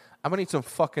billionaire. I'm gonna eat some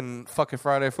fucking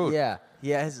Friday food. Yeah,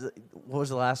 yeah. What was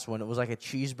the last one? It was like a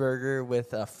cheeseburger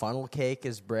with a funnel cake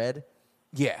as bread.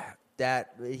 Yeah.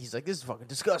 That he's like, this is fucking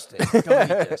disgusting.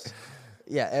 Don't eat this.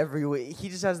 Yeah, every week. He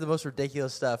just has the most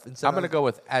ridiculous stuff. And I'm going to go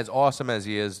with as awesome as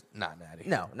he is, not Natty.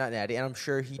 No, not Natty. And I'm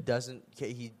sure he doesn't.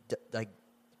 Like,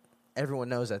 everyone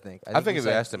knows, I think. I think if he's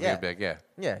you like, asked him, he'd be like, yeah.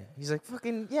 Yeah. He's like,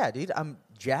 fucking, yeah, dude. I'm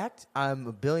jacked. I'm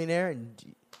a billionaire. And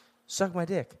suck my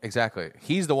dick. Exactly.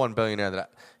 He's the one billionaire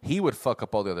that he would fuck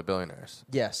up all the other billionaires.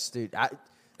 Yes, dude.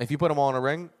 If you put them all in a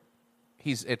ring,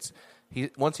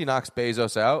 once he knocks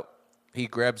Bezos out, he's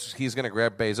going to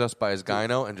grab Bezos by his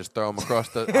gyno and just throw him across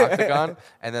the octagon,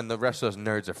 and then the rest of those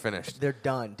nerds are finished. They're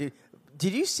done, dude.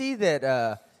 Did you see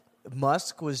that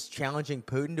Musk was challenging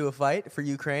Putin to a fight for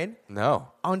Ukraine? No.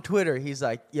 On Twitter, he's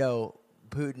like, yo,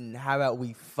 Putin, how about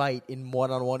we fight in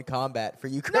one-on-one combat for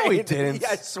Ukraine? No, he didn't.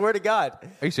 Yeah, I swear to God.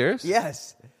 Are you serious?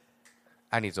 Yes.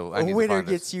 I need to Winner find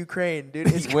this. gets Ukraine, dude.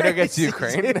 It's Winner gets crazy,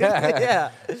 Ukraine? dude.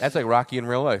 Yeah. That's like Rocky in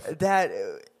real life.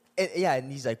 And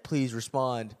he's like, please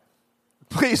respond.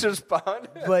 Please respond.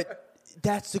 But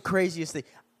that's the craziest thing.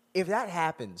 If that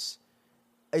happens,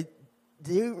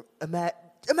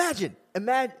 imagine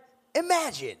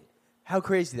how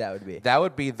crazy that would be. That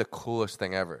would be the coolest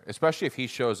thing ever, especially if he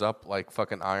shows up like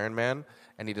fucking Iron Man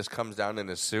and he just comes down in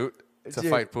his suit to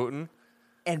fight Putin.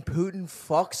 And Putin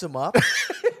fucks him up.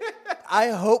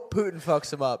 I hope Putin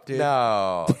fucks him up, dude.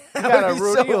 No. You got a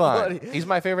Rudy line. Funny. He's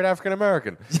my favorite African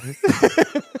American.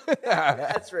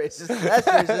 That's racist. That's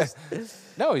racist.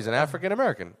 No, he's an African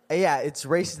American. Yeah, it's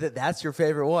racist that's your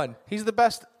favorite one. He's the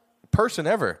best person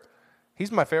ever.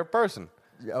 He's my favorite person.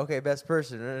 Okay, best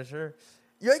person. Sure.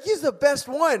 You're like, he's the best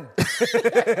one.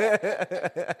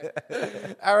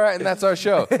 All right, and that's our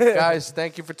show. Guys,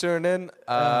 thank you for tuning in.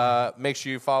 Make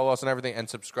sure you follow us on everything and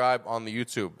subscribe on the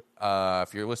YouTube.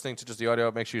 If you're listening to just the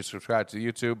audio, make sure you subscribe to the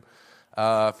YouTube.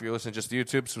 If you're listening just to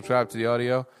YouTube, subscribe to the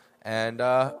audio. And,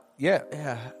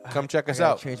 come check us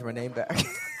out. Change my name back.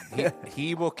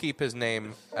 He will keep his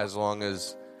name as long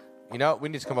as, we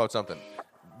need to come up with something.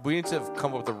 We need to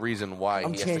come up with a reason why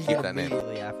he has to keep that name.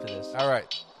 Immediately after this. All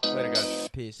right. Later, guys.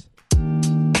 Peace.